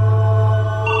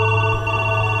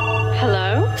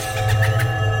 Hello?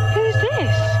 Who's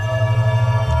this?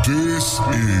 This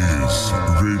is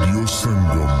Radio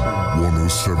Sangam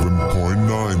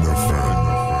 107.9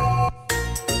 FM.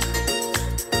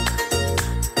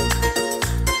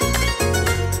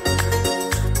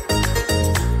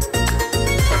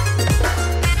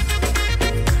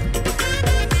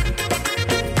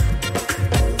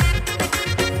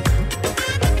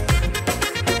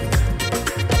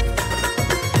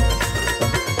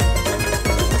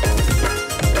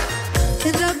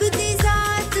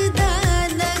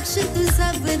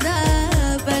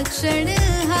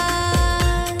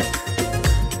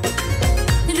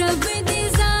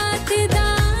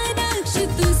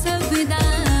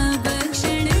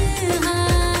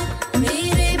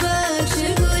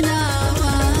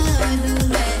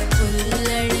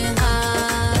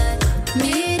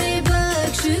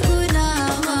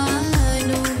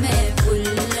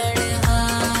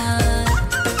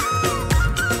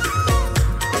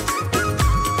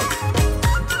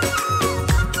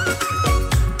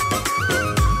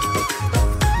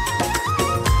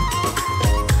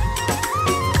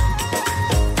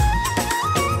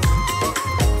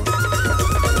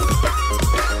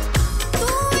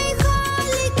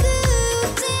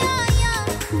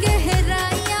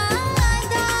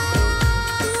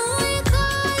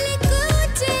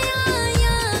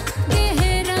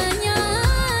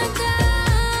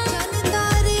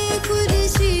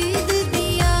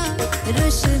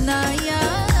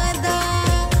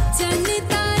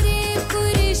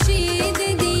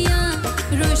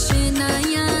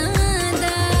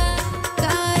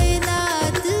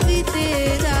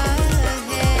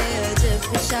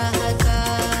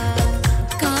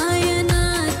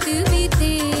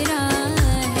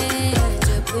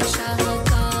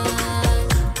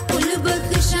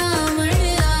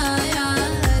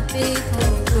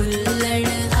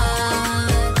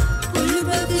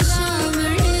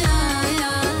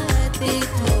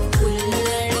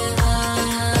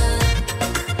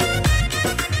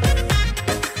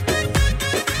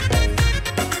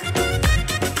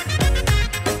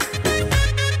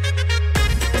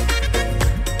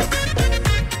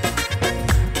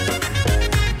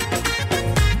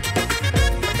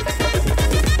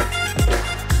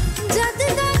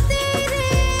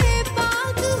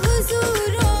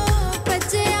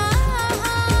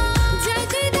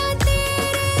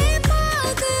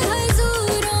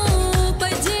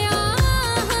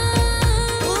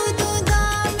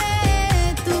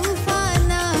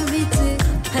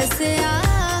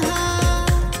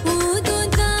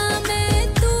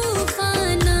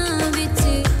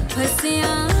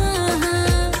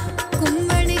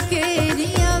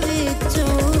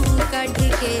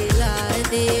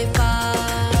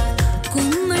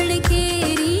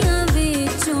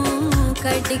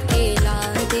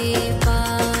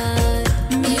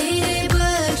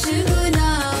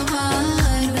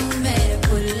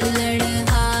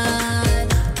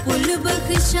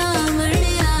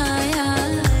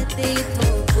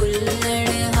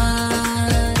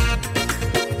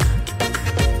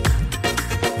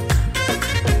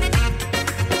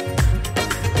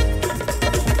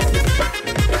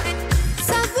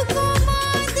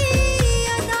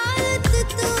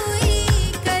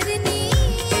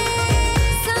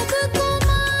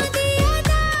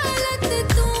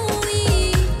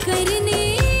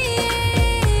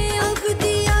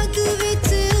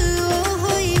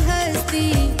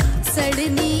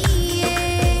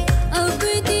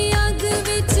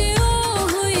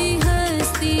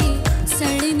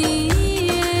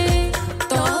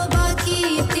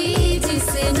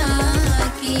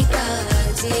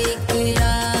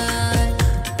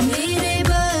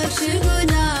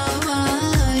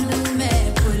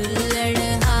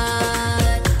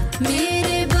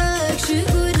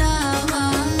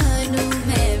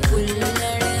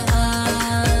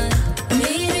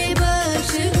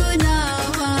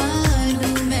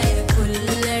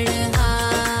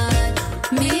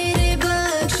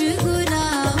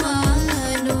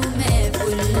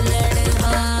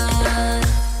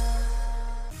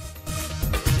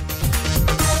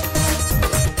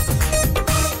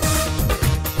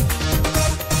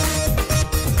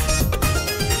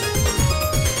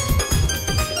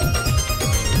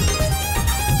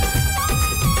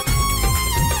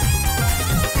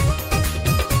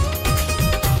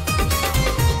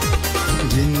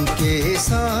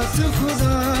 साथ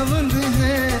खुदावंद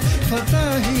है फतह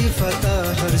ही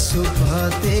फतह हर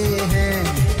सुभाते हैं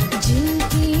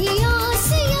जिनकी आस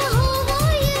यहोवा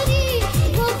यरी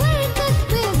वो बरकत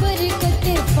पे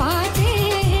बरकतें पाते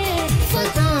हैं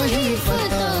फतह ही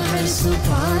फतह हर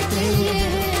सुभाते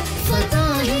हैं फतह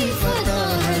ही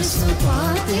फतह हर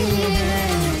सुभाते हैं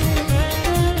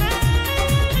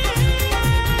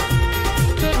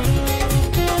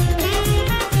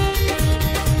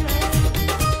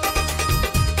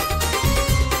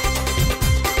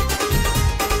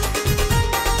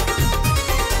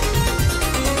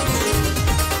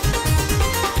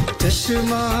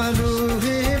चश्मा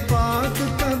रूहे पाक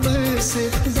कब्र से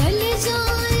जल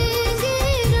जाएंगे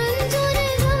रंज और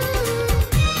गम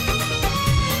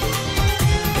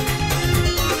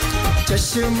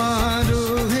चश्मा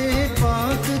रूहे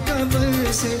पाक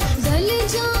कब्र से जल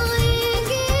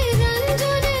जाएंगे रंज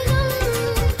और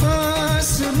गम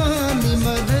आसमानी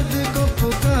मदद को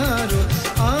पुकारो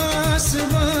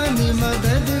आसमानी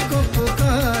मदद को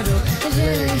पुकारो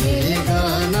रहेगा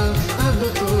ना अब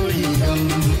कोई गम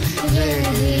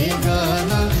रहेगा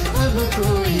ना अब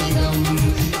कोई गम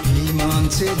ईमान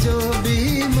से जो भी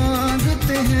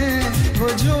मांगते हैं वो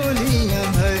झोलियां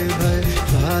भर भर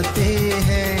पाते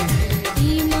हैं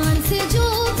ईमान से जो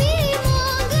भी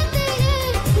मांगते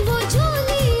हैं वो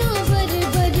झोलियां भर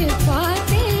भर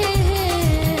पाते हैं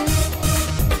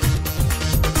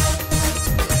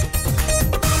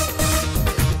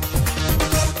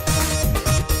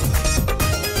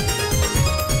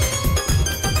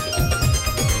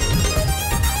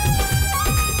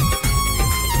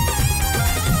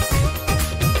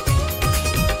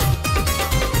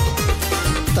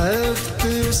तख्त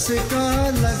उसका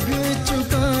लग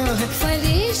चुका है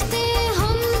फरिश्ते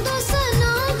हमदो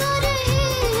सना गा रहे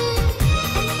हैं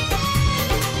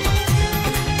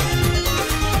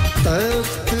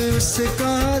तख्त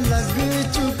उसका लग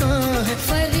चुका है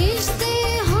फरिश्ते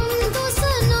हमदो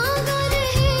सना गा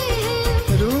रहे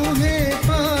हैं रूहे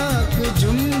पाक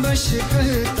जुम्बश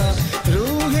कहता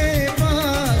रूहे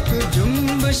पाक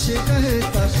जुम्बश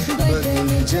कहता बदन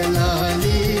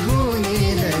जलाली होने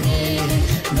लगे हैं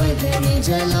बदन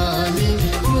जलाली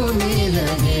होने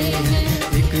लगे हैं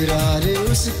इकरार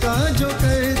उसका जो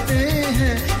करते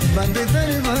हैं बंद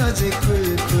दरवाजे खुल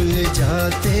खुल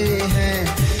जाते हैं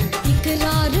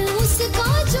इकरार उसका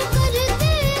जो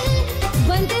करते हैं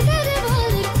बंद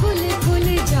दरवाजे खुल खुल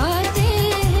जाते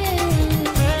हैं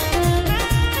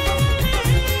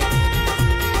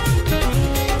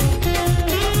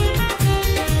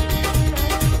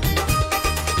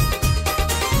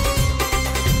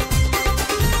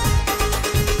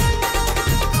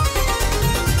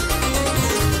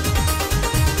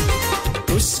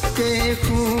उसके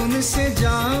खून से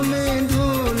जामे धो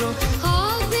लो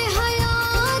आब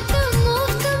हयात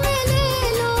मुफ्त में ले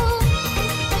लो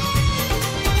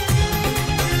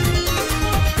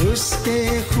उसके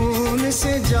खून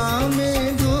से जामे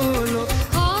धो लो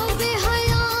आब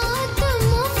हयात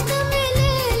मुफ्त में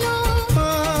ले लो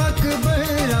पाक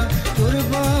बरा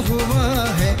कुर्बा हुआ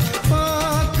है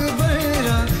पाक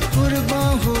बरा कुर्बा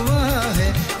हुआ है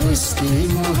उसकी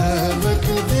मोहब्बत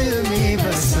दिल में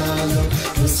बसा लो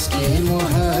उसकी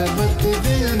मोहब्बत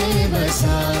दिल में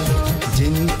बसा लो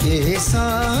जिनके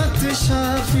साथ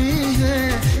शाफी है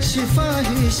शिफा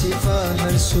ही शिफा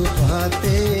हर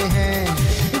सुभाते हैं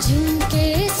जिनके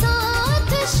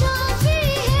साथ शाफी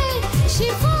है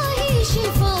शिफा ही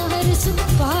शिफा हर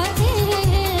सुभाते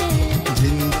हैं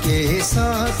जिनके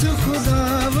साथ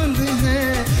खुदावंद है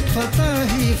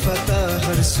फतह ही फतह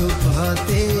हर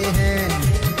सुभाते हैं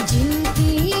जिनकी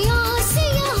आस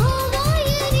यहोवा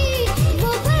यरी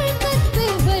वो बरकत पे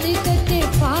बरकतें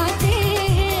पाते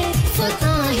हैं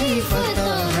फतह ही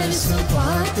फतह हर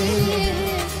सुभाते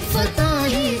हैं फतह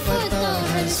ही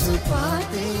फतह हर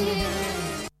सुभाते हैं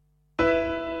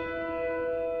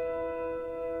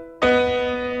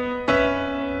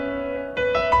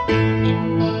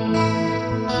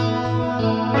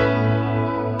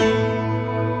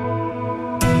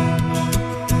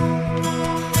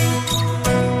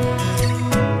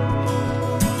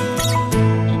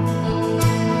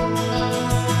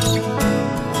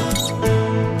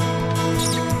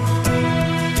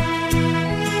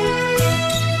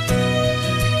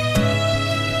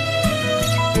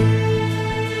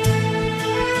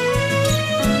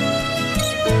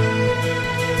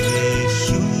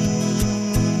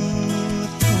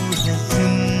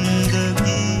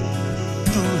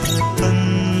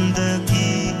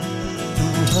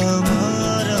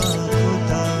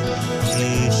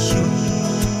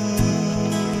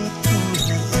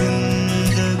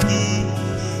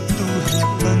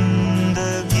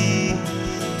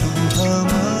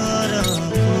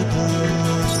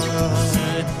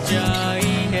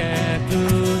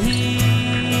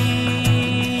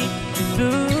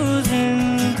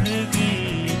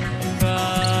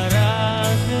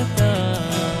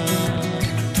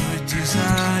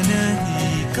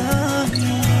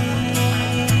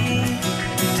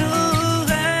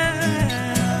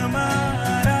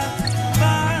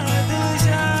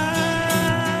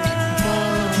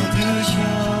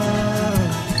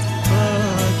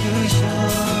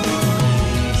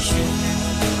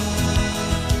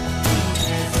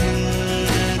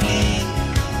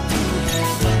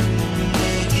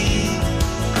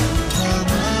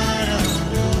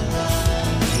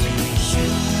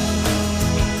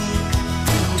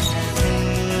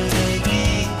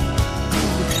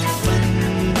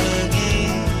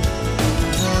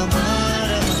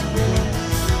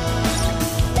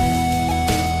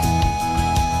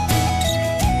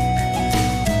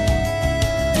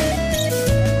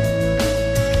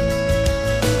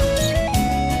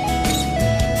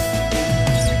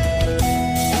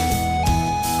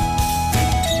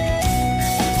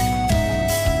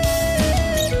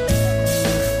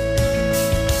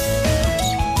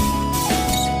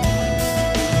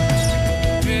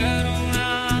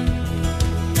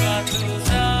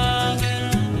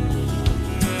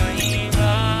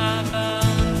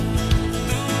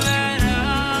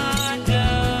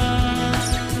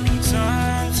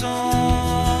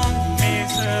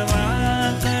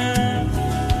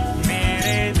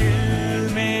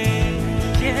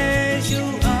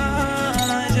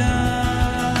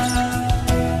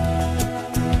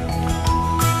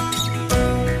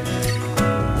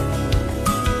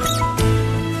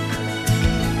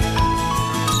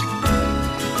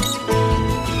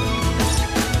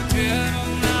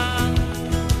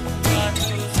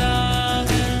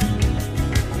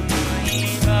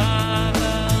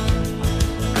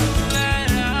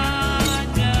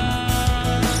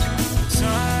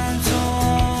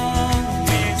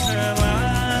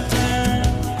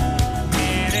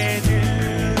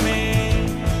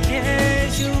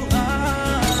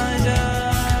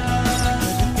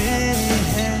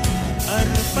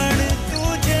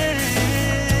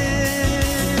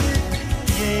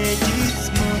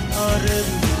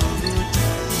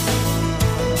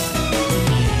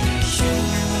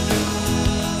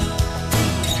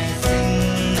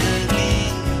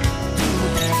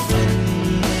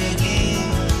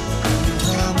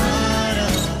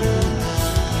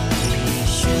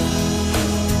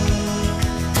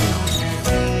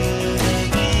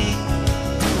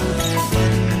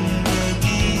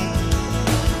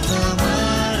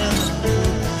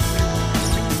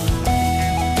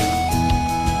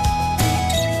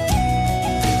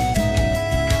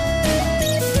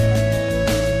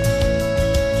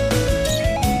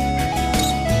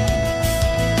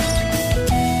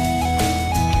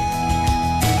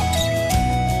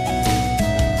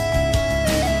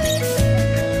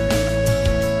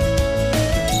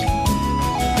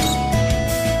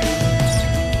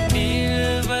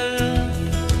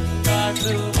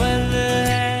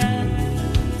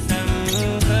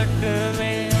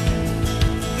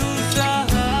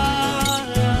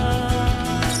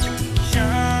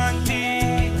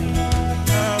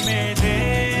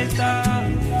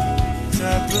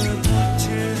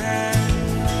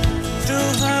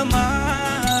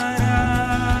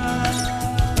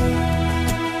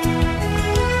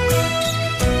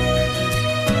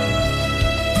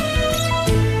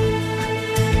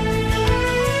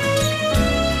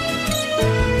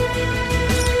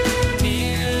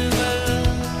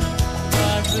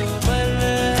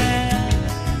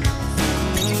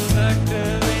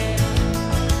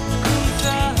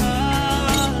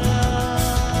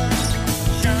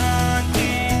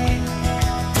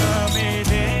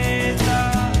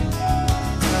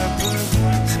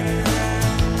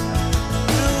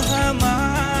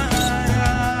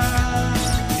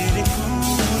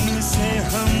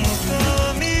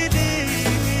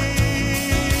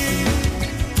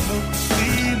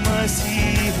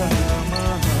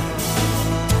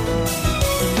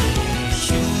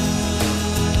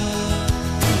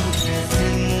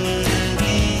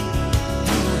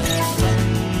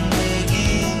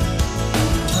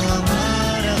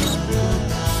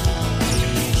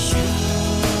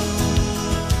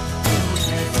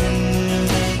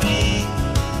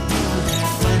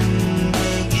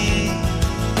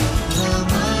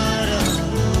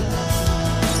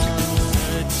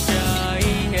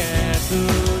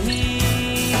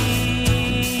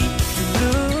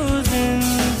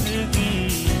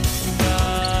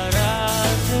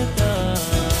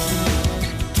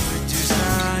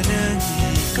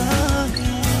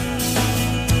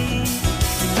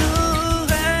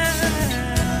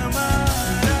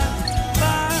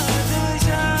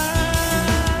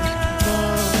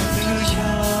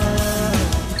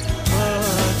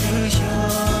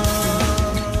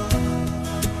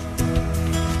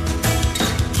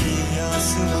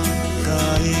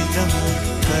जहां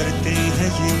करते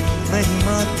हैं ये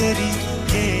महिमा तेरी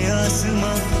ये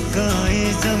आसमां गाए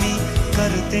ज़मीं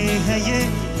करते हैं ये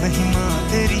महिमा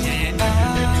तेरी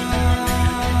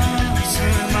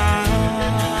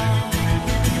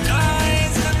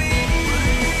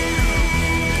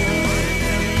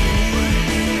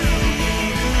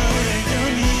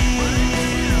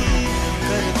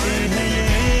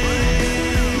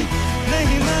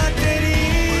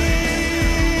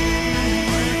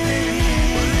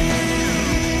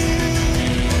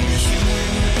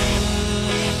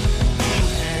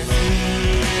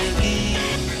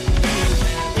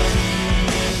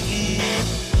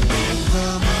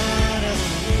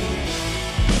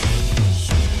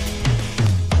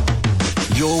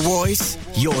Your voice,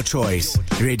 your choice.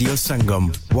 Radio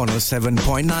Sangam,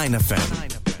 107.9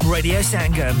 FM. Radio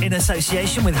Sangam, in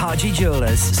association with Haji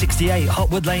Jewellers, 68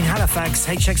 Hotwood Lane, Halifax,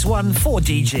 HX1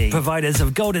 4DG. Providers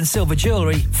of gold and silver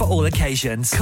jewellery for all occasions.